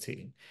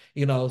community.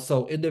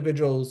 So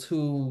individuals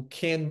who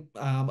can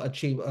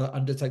achieve an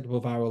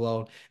undetectable viral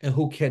load and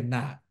who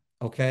cannot.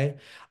 Okay.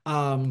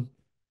 Um,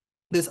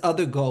 this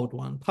other gold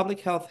one,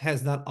 public health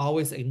has not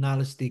always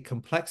acknowledged the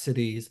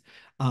complexities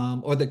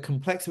or the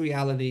complex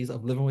realities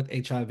of living with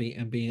HIV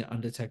and being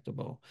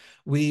undetectable.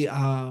 We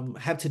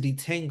have to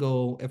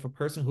detangle if a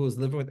person who is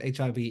living with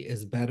HIV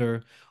is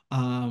better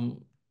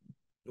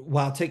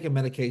while taking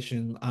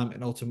medication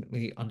and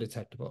ultimately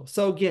undetectable.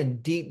 So again,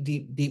 deep,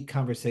 deep, deep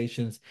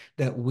conversations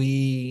that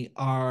we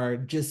are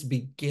just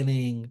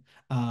beginning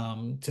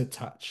to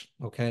touch.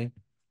 Okay.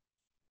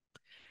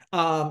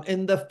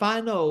 And the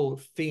final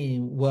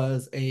theme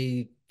was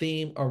a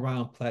theme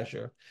around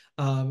pleasure.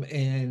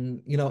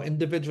 And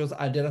individuals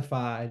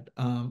identified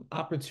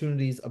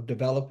opportunities of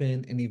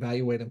developing and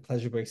evaluating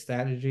pleasure-based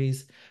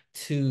strategies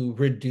to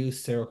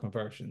reduce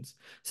seroconversions.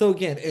 So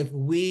again, if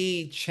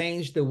we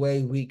change the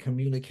way we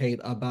communicate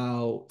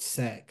about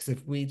sex,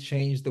 if we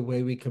change the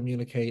way we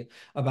communicate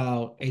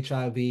about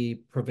HIV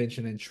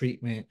prevention and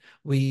treatment,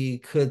 we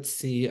could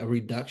see a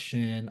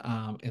reduction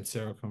in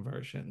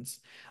seroconversions.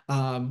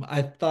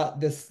 I thought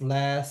this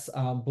last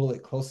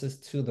bullet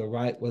closest to the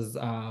right was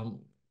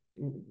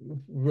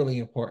really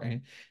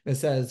important. It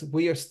says,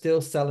 we are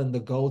still selling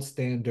the gold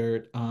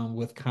standard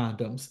with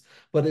condoms,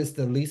 but it's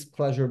the least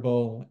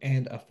pleasurable,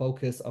 and a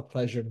focus of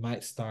pleasure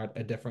might start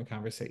a different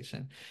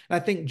conversation.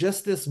 And I think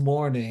just this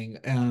morning,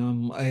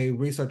 a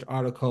research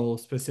article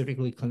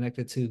specifically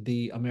connected to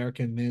the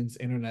American Men's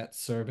Internet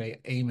Survey,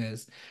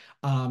 AMIS,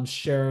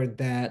 shared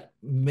that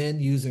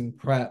men using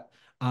PrEP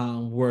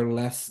were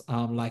less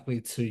likely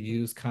to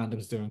use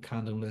condoms during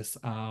condomless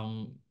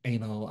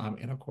anal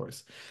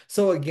intercourse.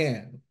 So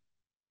again,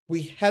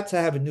 we had to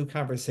have a new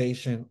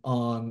conversation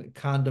on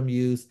condom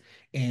use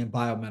and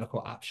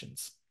biomedical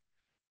options.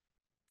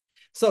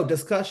 So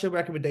discussion,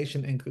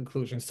 recommendation, and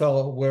conclusion.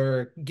 So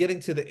we're getting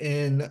to the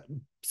end.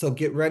 So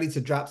get ready to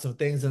drop some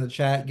things in the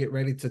chat. Get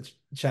ready to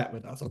chat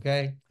with us,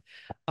 okay?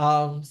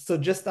 So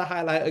just to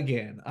highlight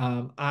again,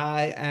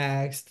 I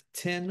asked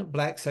 10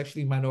 Black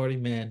sexually minority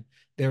men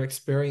their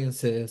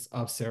experiences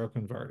of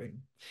seroconverting.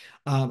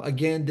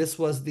 Again, this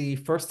was the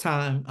first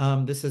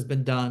time this has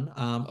been done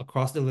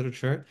across the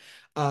literature.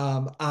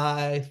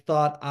 I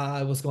thought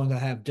I was going to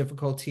have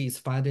difficulties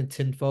finding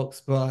 10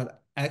 folks,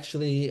 but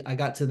actually I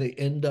got to the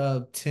end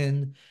of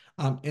 10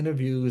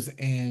 interviews,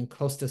 and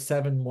close to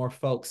 7 more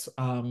folks,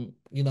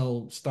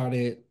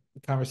 started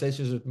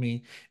conversations with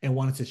me and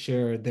wanted to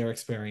share their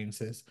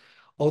experiences.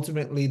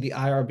 Ultimately, the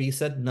IRB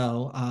said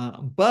no,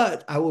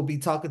 but I will be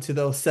talking to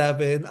those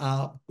 7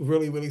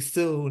 really, really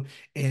soon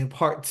in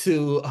part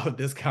 2 of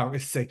this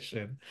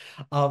conversation.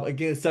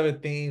 Again, 7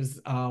 themes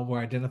were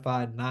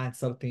identified, 9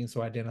 sub-themes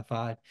were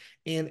identified,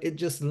 and it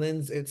just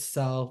lends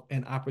itself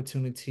an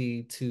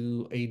opportunity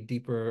to a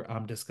deeper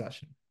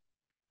discussion.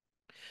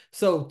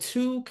 So,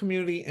 2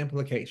 community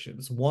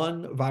implications.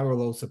 1, viral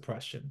load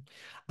suppression.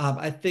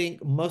 I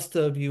think most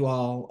of you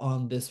all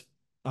on this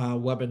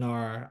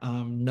webinar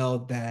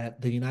know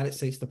that the United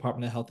States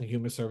Department of Health and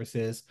Human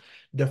Services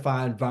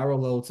defined viral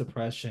load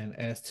suppression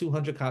as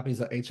 200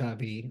 copies of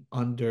HIV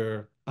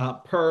per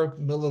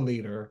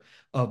milliliter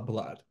of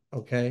blood.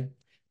 Okay,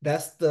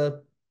 that's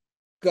the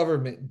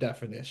government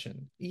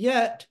definition.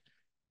 Yet,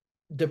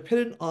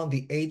 depending on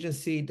the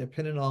agency,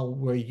 depending on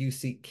where you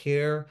seek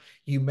care,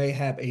 you may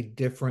have a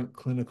different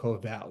clinical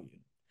value.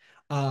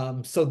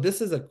 So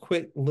this is a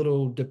quick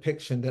little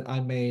depiction that I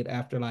made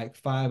after like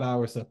 5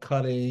 hours of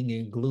cutting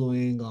and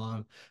gluing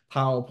on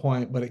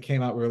PowerPoint, but it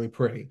came out really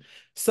pretty.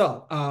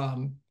 So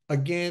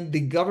again,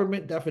 the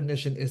government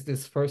definition is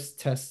this first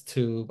test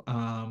tube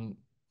on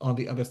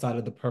the other side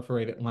of the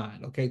perforated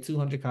line, okay?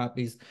 200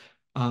 copies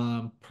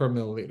per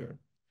milliliter.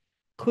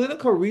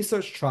 Clinical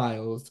research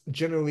trials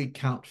generally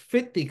count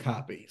 50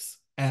 copies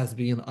as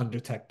being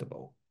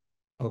undetectable,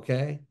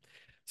 okay?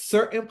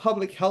 Certain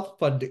public health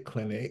funded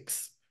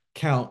clinics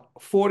count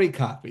 40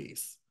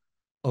 copies,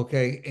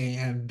 okay?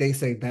 And they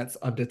say that's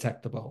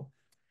undetectable.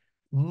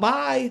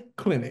 My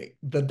clinic,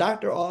 the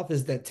doctor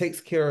office that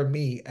takes care of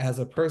me as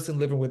a person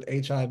living with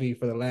HIV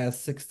for the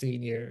last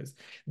 16 years,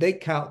 they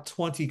count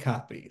 20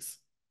 copies,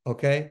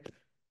 okay?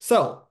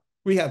 So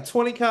we have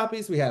 20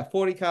 copies, we have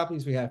 40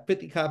 copies, we have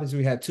 50 copies,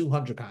 we have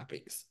 200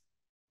 copies.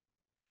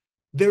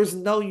 There's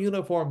no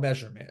uniform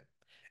measurement.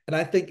 And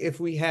I think if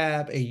we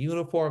have a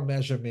uniform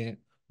measurement,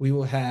 we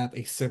will have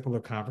a simpler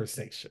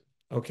conversation.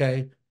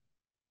 Okay.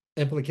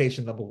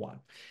 Implication number one.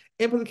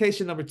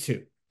 Implication number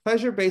two,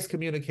 pleasure-based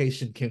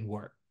communication can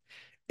work.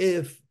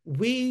 If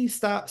we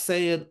stop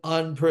saying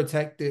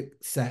unprotected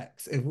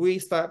sex, if we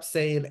stop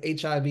saying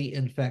HIV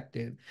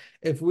infected,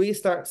 if we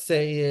start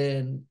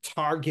saying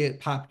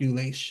target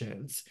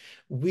populations,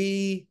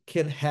 we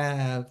can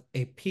have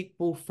a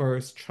people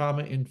first,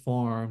 trauma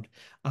informed,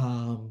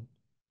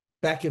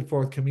 back and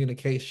forth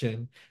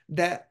communication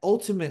that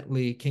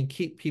ultimately can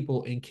keep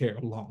people in care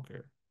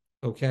longer.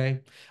 Okay.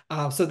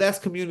 So that's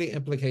community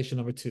implication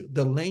number two.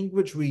 The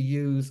language we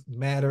use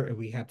matter and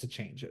we have to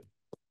change it.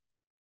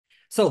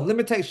 So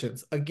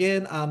limitations.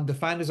 Again, the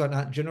findings are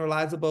not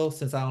generalizable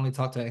since I only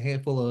talked to a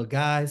handful of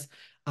guys.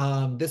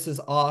 This is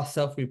all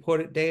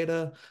self-reported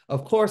data.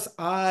 Of course,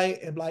 I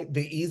am like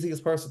the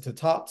easiest person to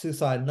talk to,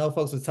 so I know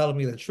folks are telling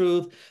me the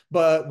truth.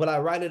 But when I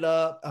write it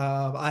up,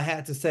 I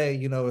had to say,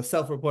 you know, it's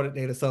self-reported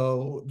data,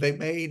 so they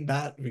may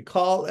not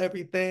recall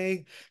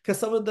everything because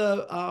some of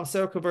the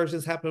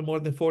seroconversions happened more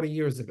than 40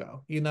 years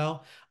ago, you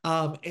know,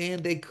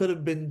 and they could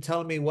have been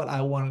telling me what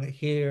I wanted to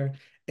hear.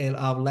 And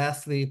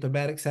lastly,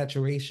 thematic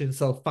saturation.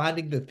 So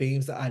finding the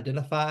themes that I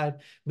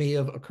identified may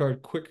have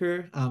occurred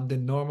quicker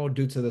than normal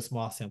due to the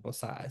small sample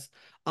size.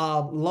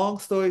 Long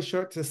story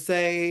short to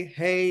say,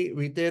 hey,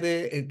 we did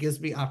it. It gives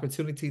me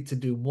opportunity to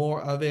do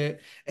more of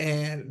it.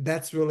 And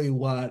that's really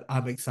what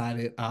I'm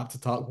excited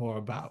to talk more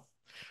about.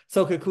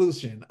 So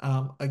conclusion,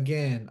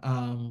 again,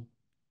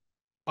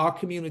 our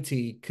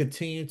community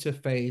continue to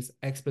face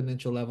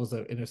exponential levels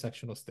of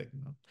intersectional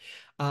stigma.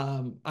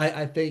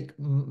 I think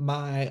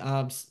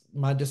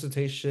my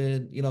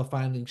dissertation, you know,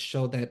 findings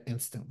show that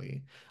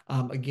instantly.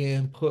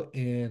 Again, put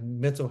in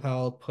mental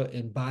health, put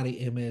in body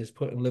image,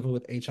 put in living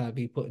with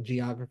HIV, put in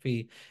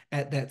geography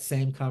at that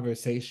same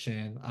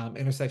conversation,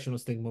 intersectional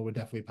stigma would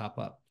definitely pop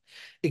up.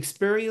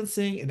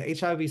 Experiencing an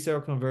HIV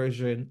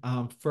seroconversion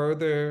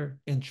further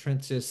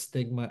entrenches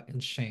stigma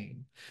and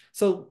shame.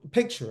 So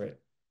picture it,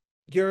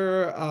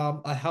 you're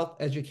a health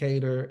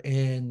educator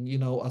in, you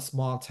know, a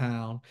small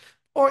town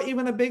or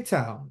even a big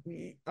town.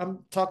 I'm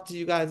talking to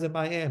you guys in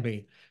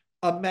Miami.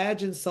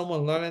 Imagine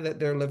someone learning that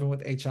they're living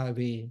with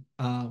HIV,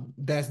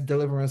 that's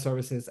delivering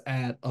services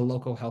at a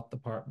local health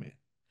department.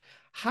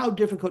 How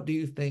difficult do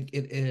you think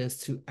it is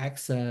to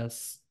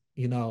access,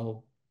 you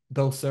know,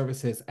 those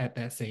services at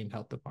that same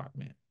health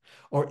department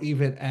or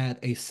even at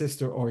a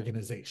sister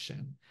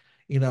organization?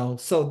 You know,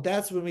 so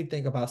that's when we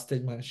think about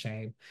stigma and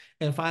shame.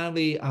 And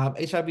finally,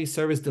 HIV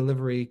service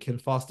delivery can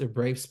foster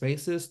brave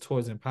spaces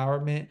towards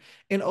empowerment.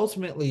 And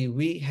ultimately,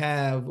 we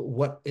have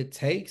what it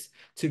takes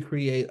to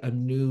create a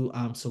new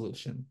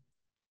solution.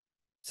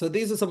 So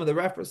these are some of the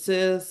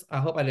references. I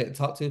hope I didn't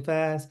talk too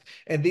fast.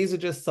 And these are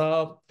just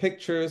some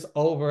pictures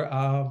over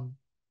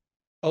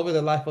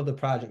the life of the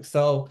project.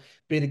 So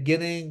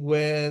beginning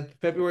with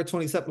February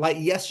 27th, like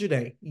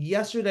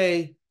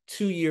yesterday,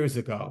 2 years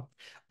ago,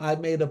 I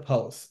made a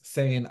post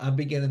saying I'm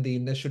beginning the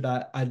initial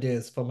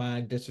ideas for my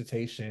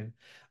dissertation.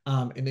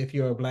 And if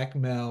you're a Black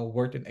male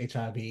worked in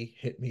HIV,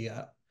 hit me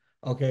up.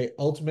 Okay,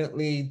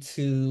 ultimately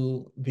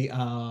to the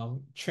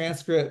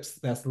transcripts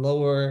that's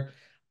lower,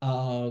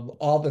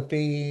 all the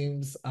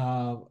themes.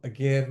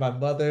 Again, my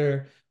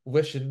mother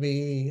wishing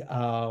me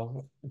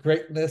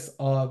greatness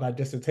on my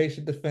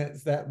dissertation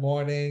defense that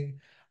morning.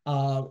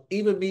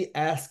 Even me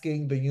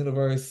asking the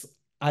universe,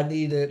 I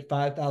needed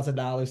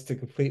 $5,000 to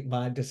complete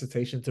my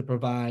dissertation to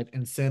provide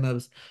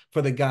incentives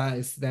for the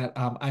guys that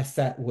I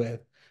sat with.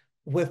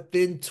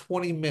 Within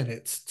 20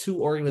 minutes,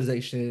 two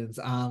organizations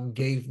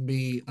gave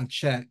me a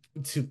check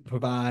to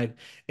provide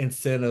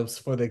incentives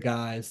for the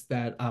guys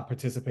that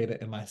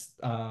participated in my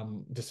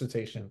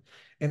dissertation.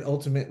 And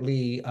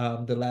ultimately,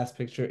 the last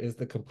picture is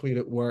the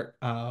completed work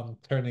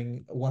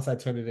once I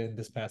turned it in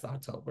this past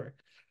October.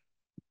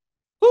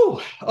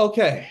 Whew,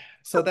 okay,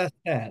 so that's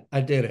that.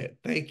 I did it.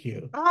 Thank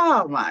you.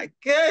 Oh my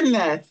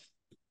goodness.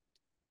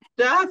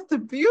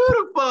 Just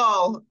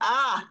beautiful.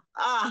 Ah.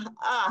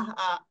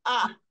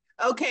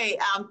 Okay,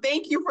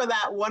 thank you for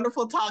that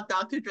wonderful talk,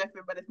 Dr.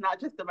 Driffin, but it's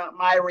not just about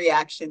my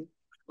reaction.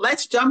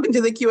 Let's jump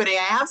into the Q&A.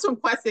 I have some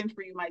questions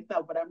for you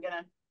myself, but I'm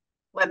gonna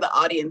let the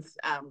audience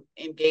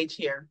engage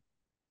here.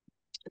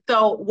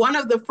 So one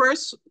of the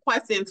first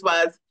questions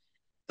was,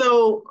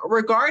 so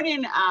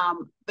regarding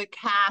the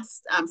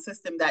caste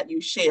system that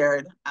you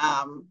shared,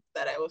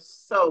 that I was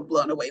so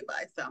blown away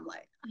by. So I'm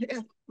like,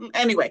 yeah.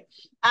 Anyway,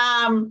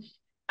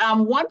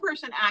 one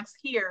person asked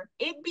here,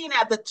 it being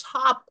at the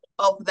top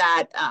of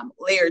that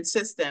layered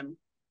system,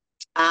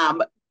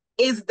 um,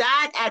 is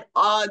that at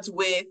odds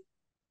with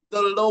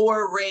the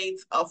lower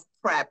rates of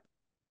PrEP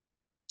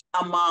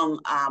among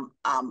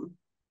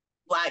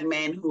Black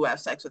men who have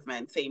sex with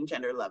men, same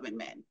gender loving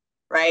men,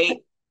 right?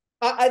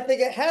 I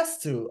think it has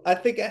to. I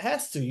think it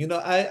has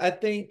to. I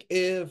think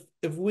if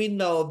we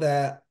know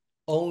that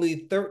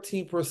only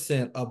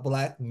 13% of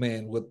Black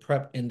men with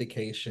PrEP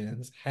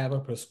indications have a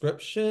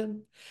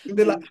prescription,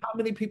 then like Mm-hmm. how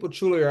many people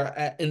truly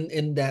are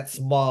in that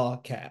small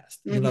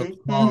cast, Mm-hmm.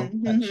 small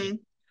Mm-hmm. section?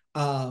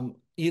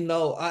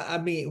 Mm-hmm. I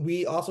mean,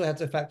 we also have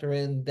to factor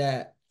in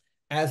that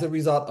as a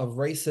result of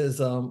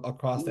racism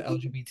across the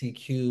Mm-hmm.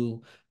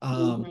 LGBTQ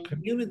Mm-hmm.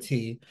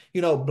 community,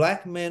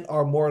 Black men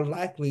are more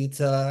likely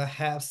to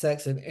have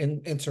sex and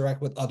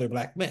interact with other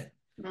Black men.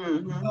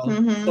 Mm-hmm.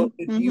 Mm-hmm. So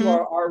if you Mm-hmm.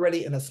 are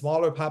already in a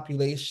smaller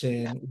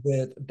population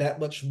with that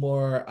much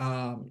more,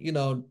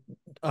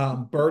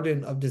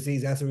 burden of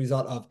disease as a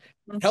result of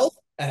health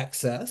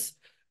access,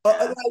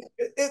 Yeah.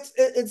 like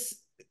it's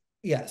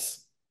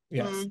yes,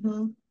 yes,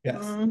 Mm-hmm.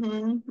 yes.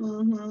 Mm-hmm.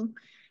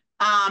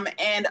 Mm-hmm.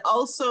 And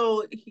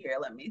also here,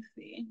 let me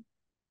see.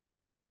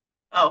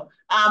 Oh,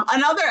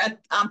 another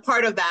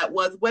part of that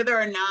was whether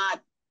or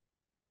not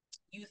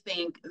you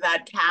think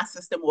that caste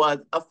system was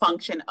a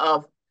function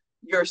of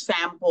your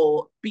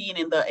sample being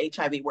in the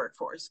HIV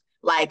workforce,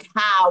 like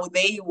how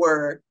they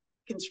were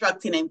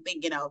constructing and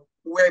thinking of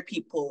where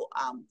people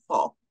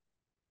fall.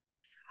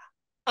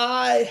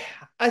 I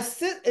I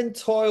sit and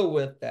toil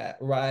with that,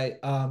 right?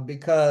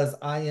 Because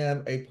I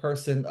am a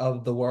person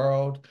of the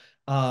world,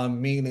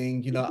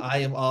 meaning, I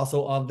am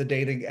also on the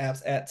dating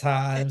apps at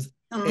times.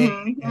 And,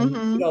 Mm-hmm, and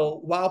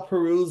mm-hmm. while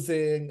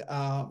perusing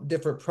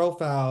different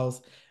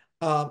profiles,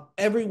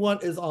 everyone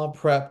is on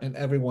PrEP and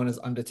everyone is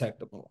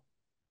undetectable.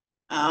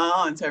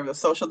 Oh, in terms of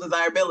social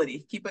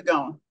desirability, keep it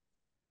going.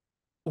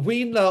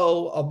 We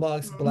know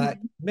amongst Black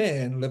Mm-hmm,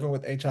 men living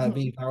with HIV,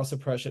 mm-hmm, viral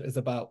suppression is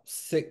about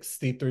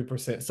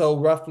 63%. So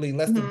roughly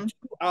less than mm-hmm,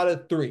 two out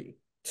of three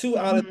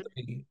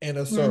in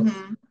a circle,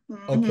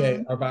 mm-hmm, okay,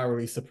 mm-hmm, are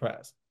virally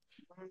suppressed.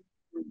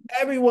 mm-hmm,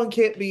 Everyone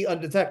can't be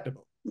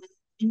undetectable,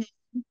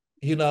 mm-hmm.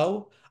 you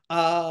know?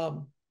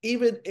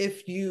 Even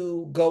if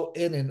you go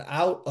in and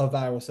out of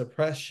viral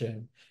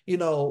suppression,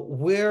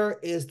 where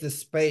is the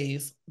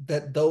space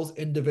that those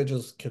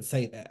individuals can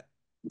say that?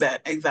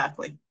 That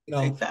exactly, So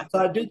exactly.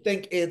 I do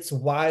think it's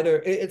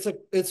wider.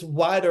 It's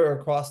wider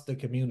across the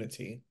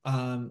community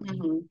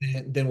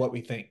Mm-hmm. than what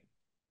we think.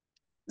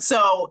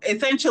 So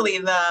essentially,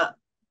 the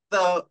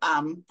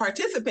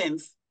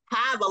participants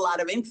have a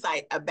lot of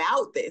insight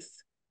about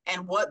this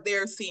and what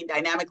they're seeing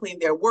dynamically in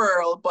their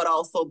world, but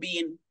also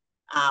being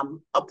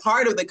a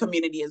part of the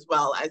community as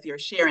well as you're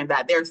sharing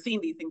that they're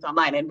seeing these things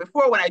online. And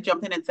before, when I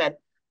jumped in and said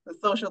the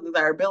social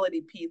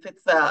desirability piece,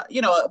 it's a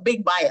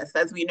big bias,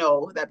 as we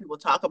know, that people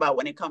talk about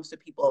when it comes to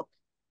people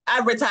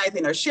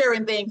advertising or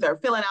sharing things or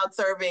filling out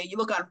survey. You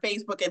look on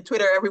Facebook and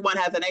Twitter, everyone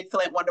has an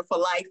excellent, wonderful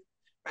life,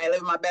 right?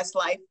 Living my best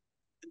life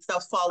and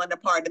stuff's falling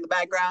apart in the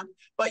background.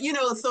 But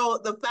so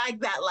the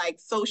fact that like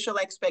social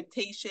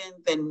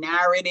expectations and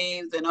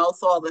narratives and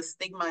also all the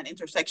stigma and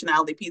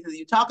intersectionality pieces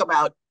you talk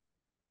about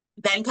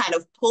then kind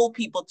of pull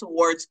people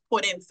towards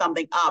putting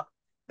something up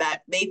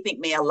that they think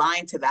may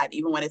align to that,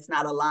 even when it's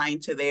not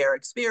aligned to their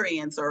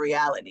experience or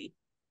reality.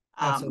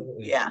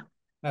 Absolutely. Yeah.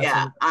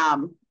 Yeah.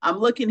 Absolutely. I'm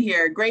looking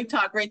here. Great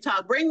talk, great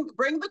talk. Bring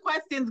the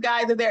questions,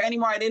 guys. Are there any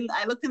more?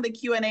 I looked in the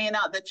Q&A and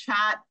out the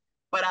chat,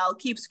 but I'll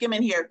keep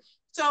skimming here.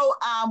 So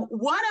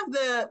one of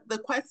the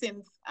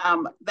questions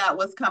that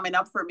was coming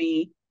up for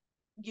me,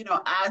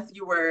 as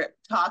you were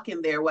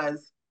talking there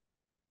was,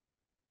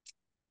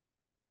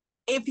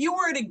 if you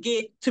were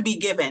to be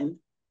given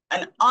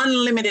an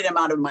unlimited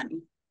amount of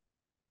money,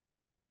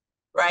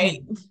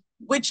 right, Mm.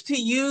 which to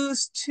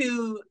use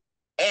to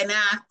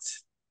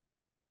enact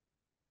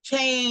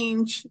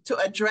change to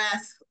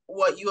address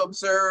what you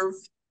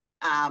observed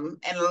and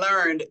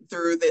learned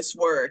through this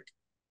work,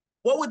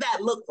 what would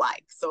that look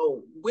like?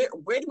 So where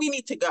do we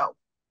need to go?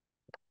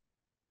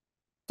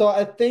 So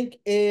I think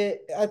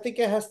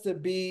it has to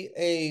be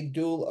a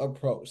dual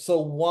approach. So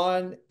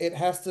one, it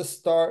has to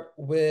start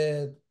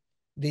with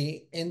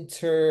the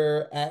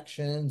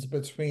interactions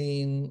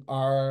between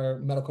our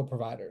medical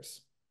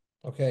providers.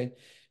 Okay.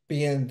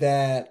 Being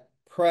that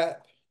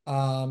PrEP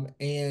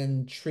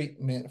and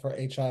treatment for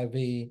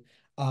HIV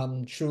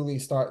truly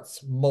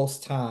starts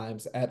most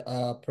times at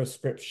a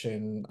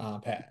prescription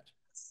pad.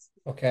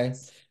 Okay.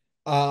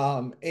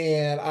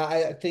 And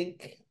I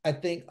think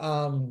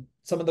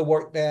some of the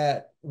work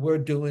that we're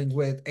doing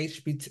with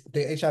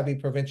the HIV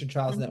Prevention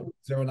Trials Network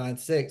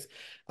 096,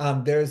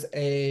 there's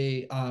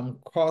a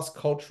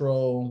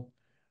cross-cultural,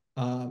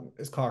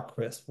 it's called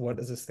CRISP. What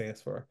does it stand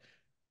for?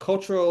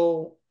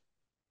 Cultural,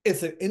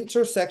 it's an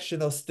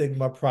intersectional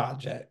stigma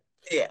project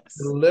Yes.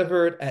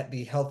 delivered at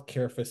the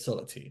healthcare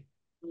facility.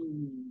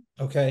 Mm.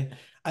 Okay.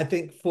 I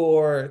think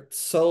for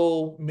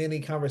so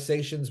many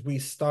conversations, we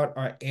start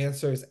our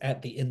answers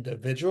at the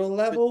individual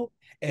level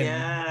and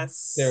not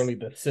Yes. necessarily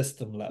the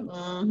system level.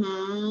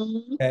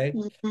 Mm-hmm. Okay.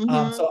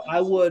 Mm-hmm. So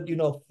I would,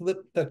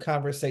 flip the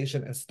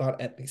conversation and start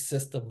at the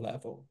system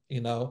level,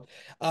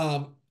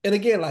 and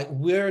again, like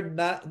we're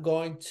not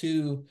going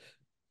to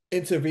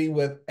intervene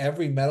with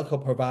every medical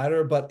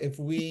provider, but if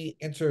we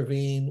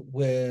intervene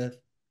with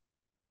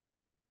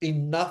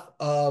enough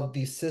of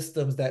the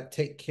systems that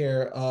take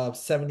care of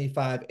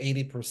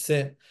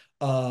 75-80%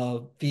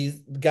 of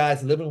these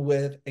guys living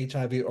with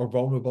HIV or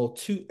vulnerable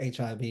to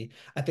HIV,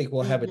 I think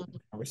we'll have a Mm-hmm.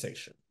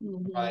 conversation,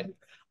 right?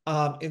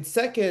 Mm-hmm. And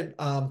second,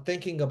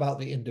 thinking about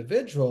the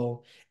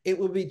individual, it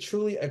would be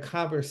truly a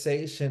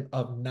conversation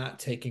of not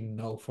taking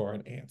no for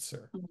an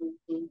answer.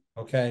 Mm-hmm.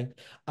 Okay.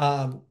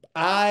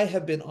 I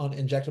have been on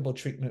injectable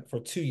treatment for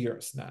 2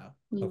 years now.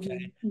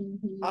 Okay.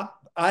 Mm-hmm. I,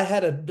 I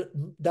had a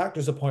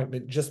doctor's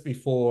appointment just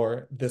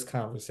before this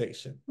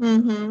conversation.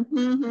 Mm-hmm.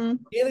 Mm-hmm.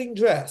 Getting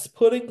dressed,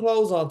 putting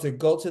clothes on to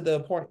go to the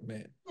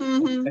appointment.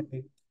 Mm-hmm.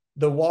 Okay.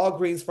 The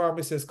Walgreens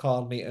pharmacist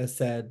called me and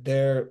said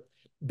We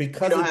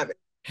because don't of have it.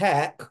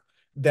 hack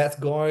that's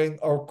going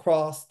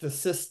across the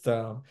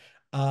system,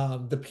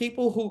 the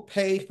people who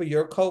pay for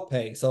your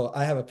copay, so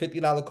I have a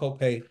 $50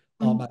 copay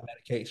on Mm-hmm. my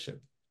medication.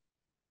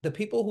 The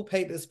people who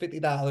pay this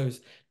 $50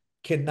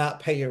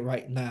 cannot pay it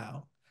right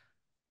now.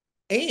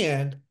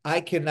 And I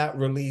cannot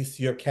release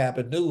your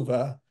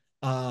Cabenuva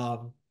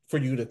for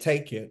you to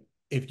take it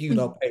if you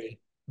don't pay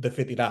the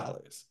 $50.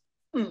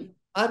 Mm-hmm.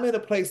 I'm in a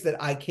place that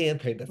I can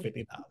pay the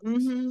 $50.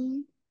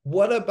 Mm-hmm.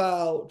 What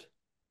about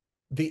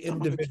the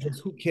Someone who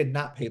individuals can. who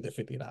cannot pay the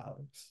 $50?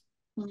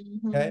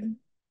 Okay. Mm-hmm.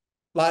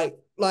 Like,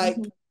 Mm-hmm. like,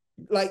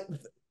 like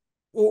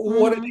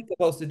what are Mm-hmm. they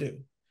supposed to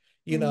do?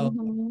 You know,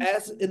 Mm-hmm.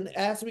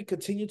 as we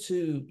continue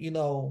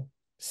to,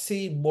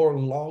 see more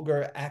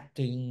longer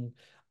acting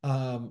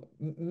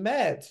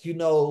meds,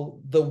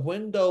 the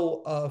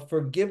window of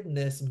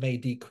forgiveness may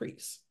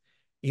decrease,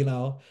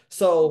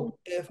 So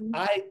if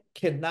I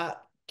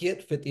cannot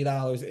get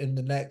 $50 in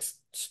the next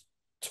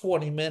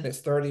 20 minutes,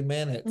 30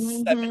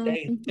 minutes, 7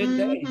 days, 10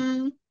 days,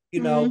 Mm-hmm.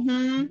 you know,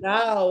 Mm-hmm.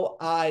 now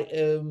I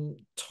am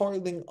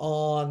toiling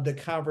on the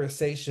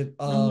conversation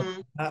of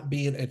Mm-hmm. not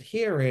being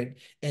adherent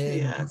and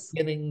Yes.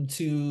 beginning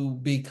to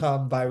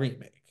become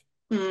viremic.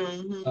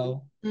 Mm-hmm.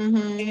 Oh,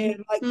 Mm-hmm.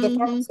 and like the Mm-hmm.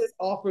 pharmacist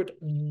offered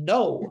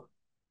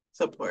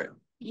Support.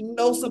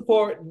 no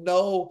support,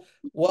 no,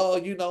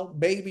 well,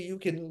 maybe you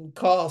can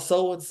call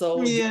so and so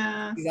and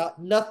get Yes.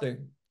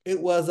 nothing. It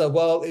was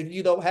well, if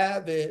you don't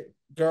have it,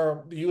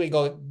 girl, you ain't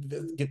gonna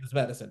get this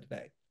medicine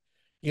today.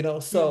 Mm-hmm.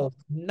 So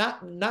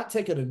not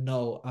taking a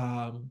no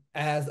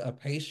as a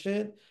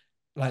patient,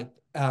 like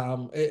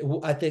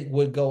I think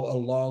would go a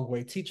long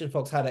way teaching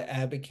folks how to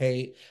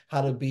advocate,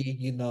 how to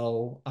be,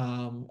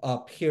 a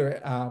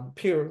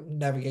peer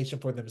navigation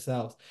for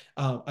themselves.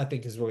 I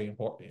think is really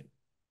important.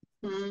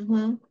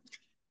 Mm-hmm.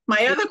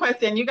 My other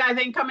question, you guys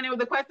ain't coming in with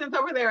the questions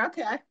over there.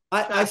 Okay.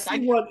 I Gosh,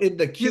 see one in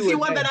the you see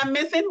one Q&A. that I'm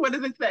missing? What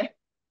does it say?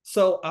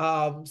 So,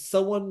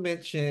 someone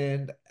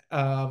mentioned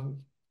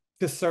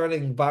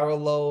concerning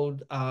viral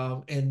load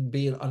and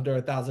being under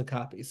 1,000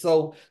 copies.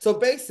 So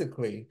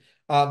basically,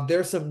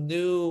 there's some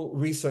new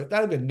research,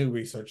 not even new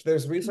research.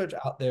 There's research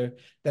out there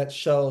that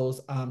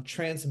shows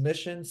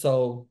transmission.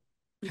 So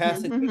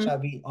passing Mm-hmm.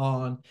 HIV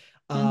on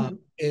Mm-hmm.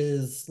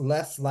 is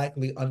less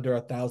likely under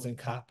 1,000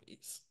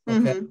 copies.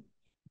 Okay. Mm-hmm.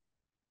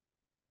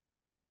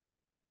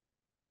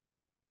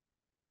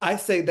 I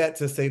say that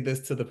to say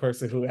this to the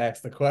person who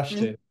asked the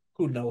question,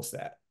 who knows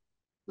that?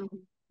 Mm-hmm.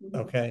 Mm-hmm.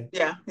 Okay.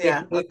 Yeah, If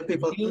yeah. if, Other if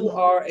people. you Mm-hmm.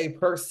 are a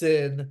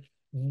person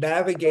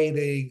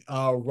navigating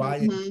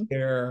Ryan Mm-hmm.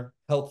 Care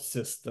health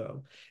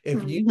system,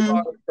 if you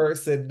are Mm-hmm. a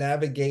person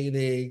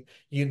navigating,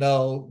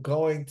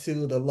 going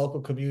to the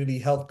local community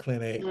health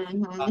clinic,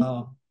 Mm-hmm.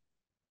 um,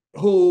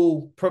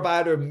 who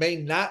provider may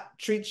not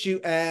treat you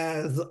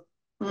as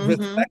Mm-hmm.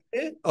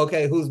 respected,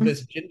 okay, who's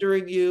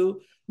misgendering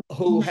you,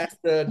 who has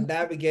to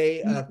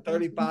navigate a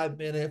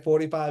 35-minute,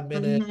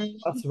 45-minute Mm-hmm.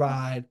 bus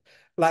ride.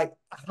 Like,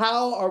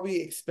 how are we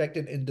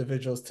expecting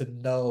individuals to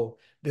know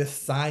this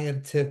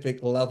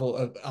scientific level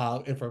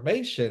of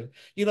information,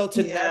 to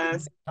navigate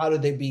Yes, how do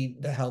they be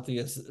the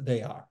healthiest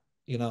they are,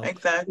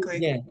 exactly.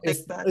 Again,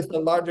 it's Exactly. the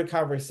larger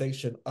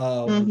conversation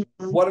of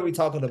Mm-hmm. what are we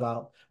talking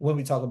about when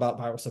we talk about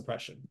viral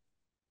suppression?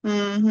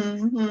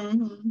 Mm-hmm.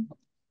 Mm-hmm.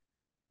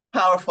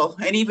 Powerful.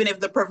 And even if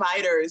the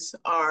providers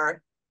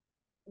are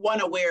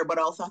one aware, but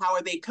also how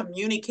are they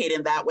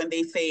communicating that when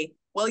they say,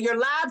 well, your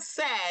lab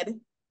said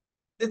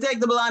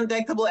detectable,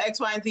 undetectable, X,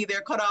 Y, and Z,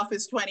 their cutoff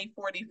is 20,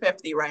 40,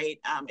 50, right?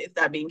 Is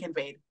that being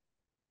conveyed?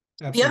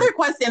 The other Absolutely.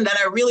 question that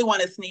I really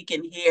want to sneak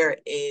in here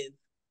is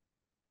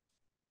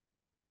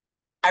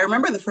I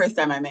remember the first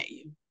time I met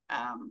you.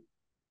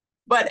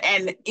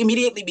 And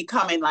immediately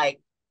becoming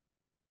like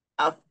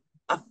a,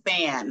 a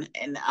fan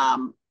and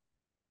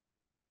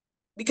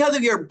because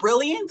of your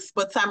brilliance,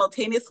 but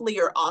simultaneously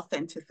your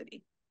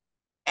authenticity.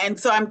 And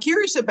so I'm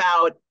curious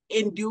about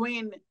in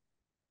doing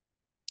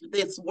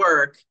this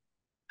work,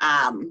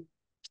 um,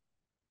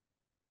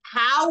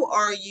 how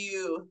are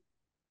you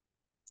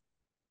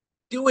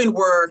doing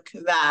work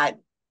that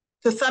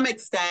to some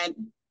extent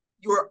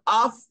you're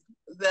off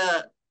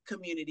the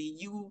community,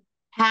 you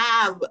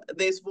have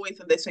this voice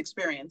and this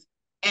experience,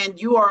 and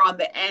you are on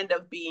the end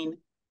of being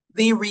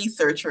the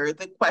researcher,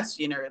 the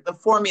questioner, the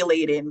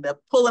formulating, the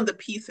pulling the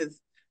pieces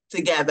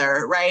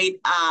together, right?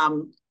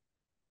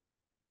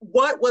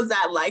 What was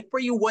that like for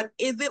you? What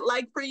is it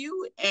like for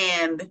you?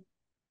 And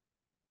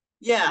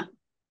yeah.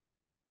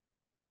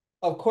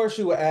 Of course,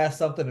 you would ask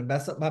something to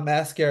mess up my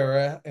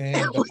mascara in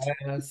the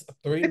last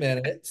 3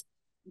 minutes.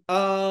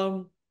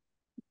 Um,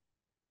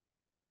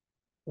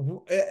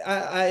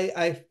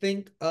 I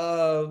think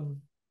of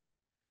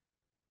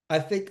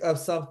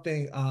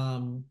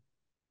something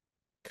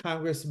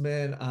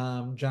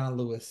Congressman John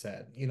Lewis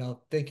said,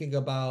 thinking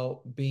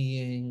about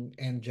being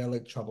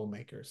angelic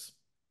troublemakers.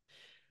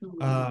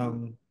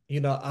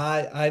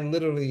 I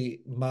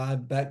literally, my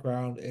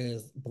background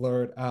is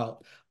blurred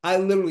out. I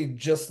literally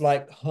just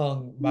like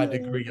hung my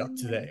degree up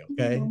today,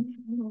 okay?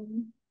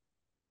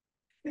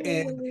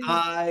 And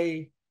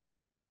I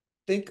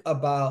think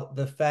about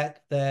the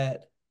fact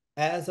that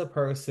as a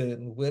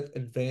person with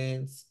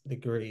advanced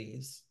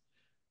degrees,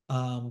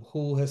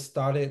 who has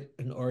started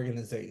an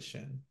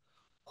organization,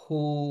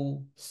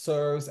 who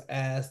serves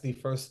as the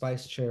first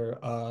vice chair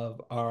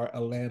of our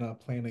Atlanta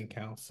Planning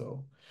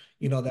Council,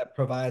 that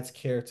provides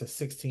care to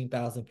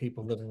 16,000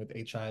 people living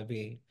with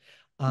HIV.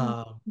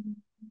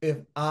 If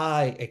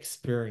I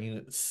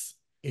experience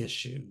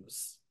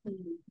issues,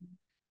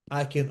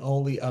 I can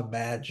only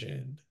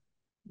imagine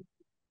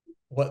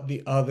what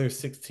the other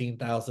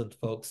 16,000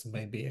 folks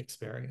may be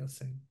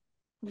experiencing.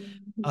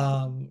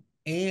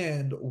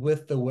 And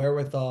with the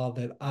wherewithal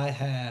that I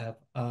have,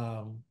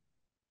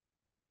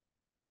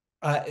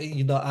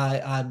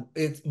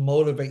 it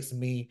motivates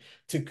me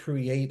to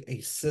create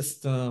a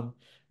system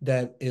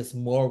that is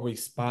more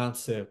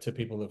responsive to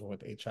people living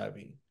with HIV.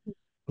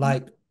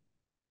 Like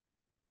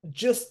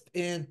just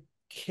in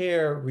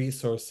care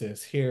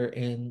resources here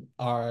in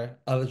our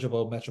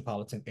eligible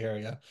metropolitan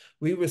area,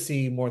 we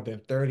receive more than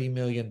 $30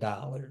 million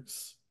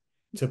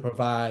to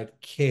provide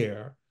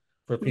care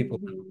for people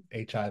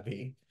with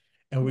HIV.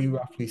 And we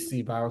roughly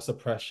see viral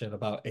suppression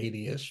about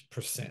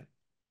 80-ish%.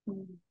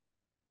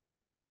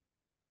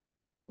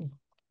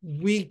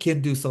 We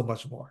can do so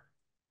much more.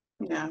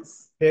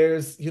 Yes.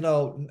 There's,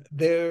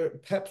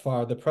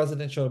 PEPFAR, the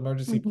Presidential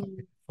Emergency Plan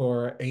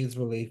for AIDS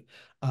Relief,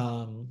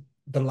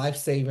 the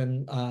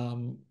life-saving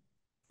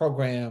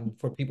program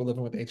for people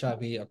living with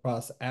HIV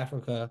across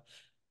Africa,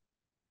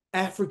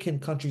 African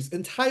countries,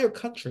 entire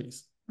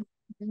countries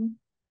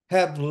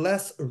have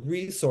less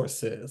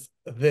resources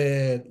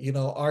than,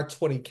 our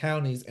 20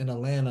 counties in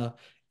Atlanta,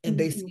 and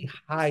they see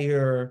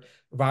higher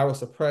viral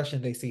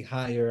suppression, they see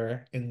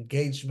higher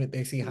engagement,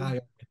 they see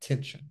higher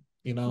retention,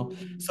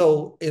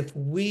 So if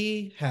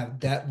we have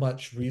that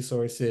much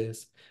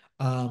resources,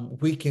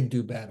 we can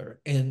do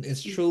better. And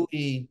it's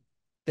truly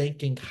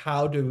thinking,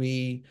 how do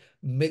we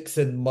mix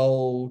and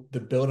mold the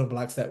building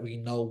blocks that we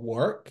know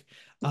work?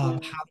 How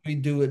do we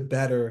do it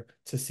better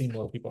to see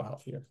more people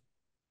healthier?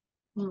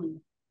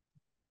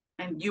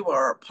 And you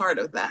are a part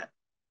of that.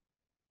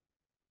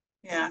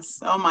 Yes.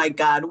 Oh my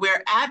God.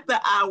 We're at the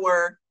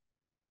hour.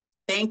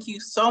 Thank you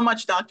so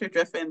much, Dr.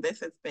 Driffin.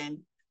 This has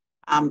been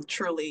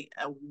truly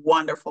a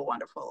wonderful,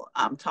 wonderful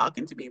talk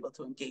and to be able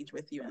to engage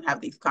with you and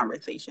have these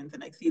conversations.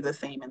 And I see the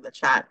same in the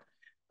chat.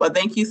 But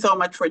thank you so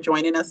much for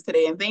joining us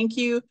today. And thank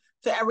you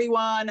to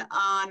everyone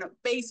on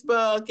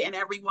Facebook and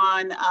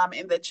everyone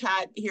in the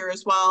chat here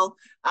as well.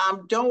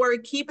 Don't worry,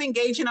 keep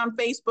engaging on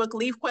Facebook.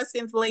 Leave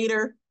questions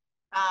later.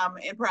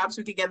 And perhaps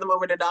we could get them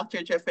over to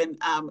Dr. Driffin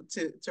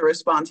to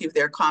respond to if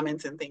there are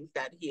comments and things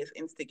that he has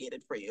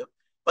instigated for you.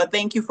 But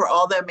thank you for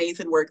all the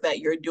amazing work that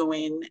you're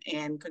doing,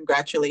 and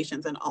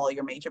congratulations on all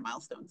your major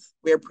milestones.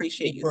 We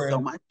appreciate you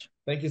so much.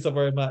 Thank you so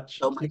very much.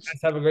 So much. You guys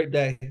have a great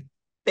day.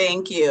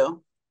 Thank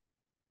you.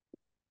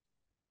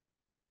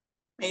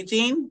 Hey,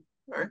 Jean,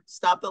 or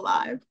stop the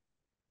live.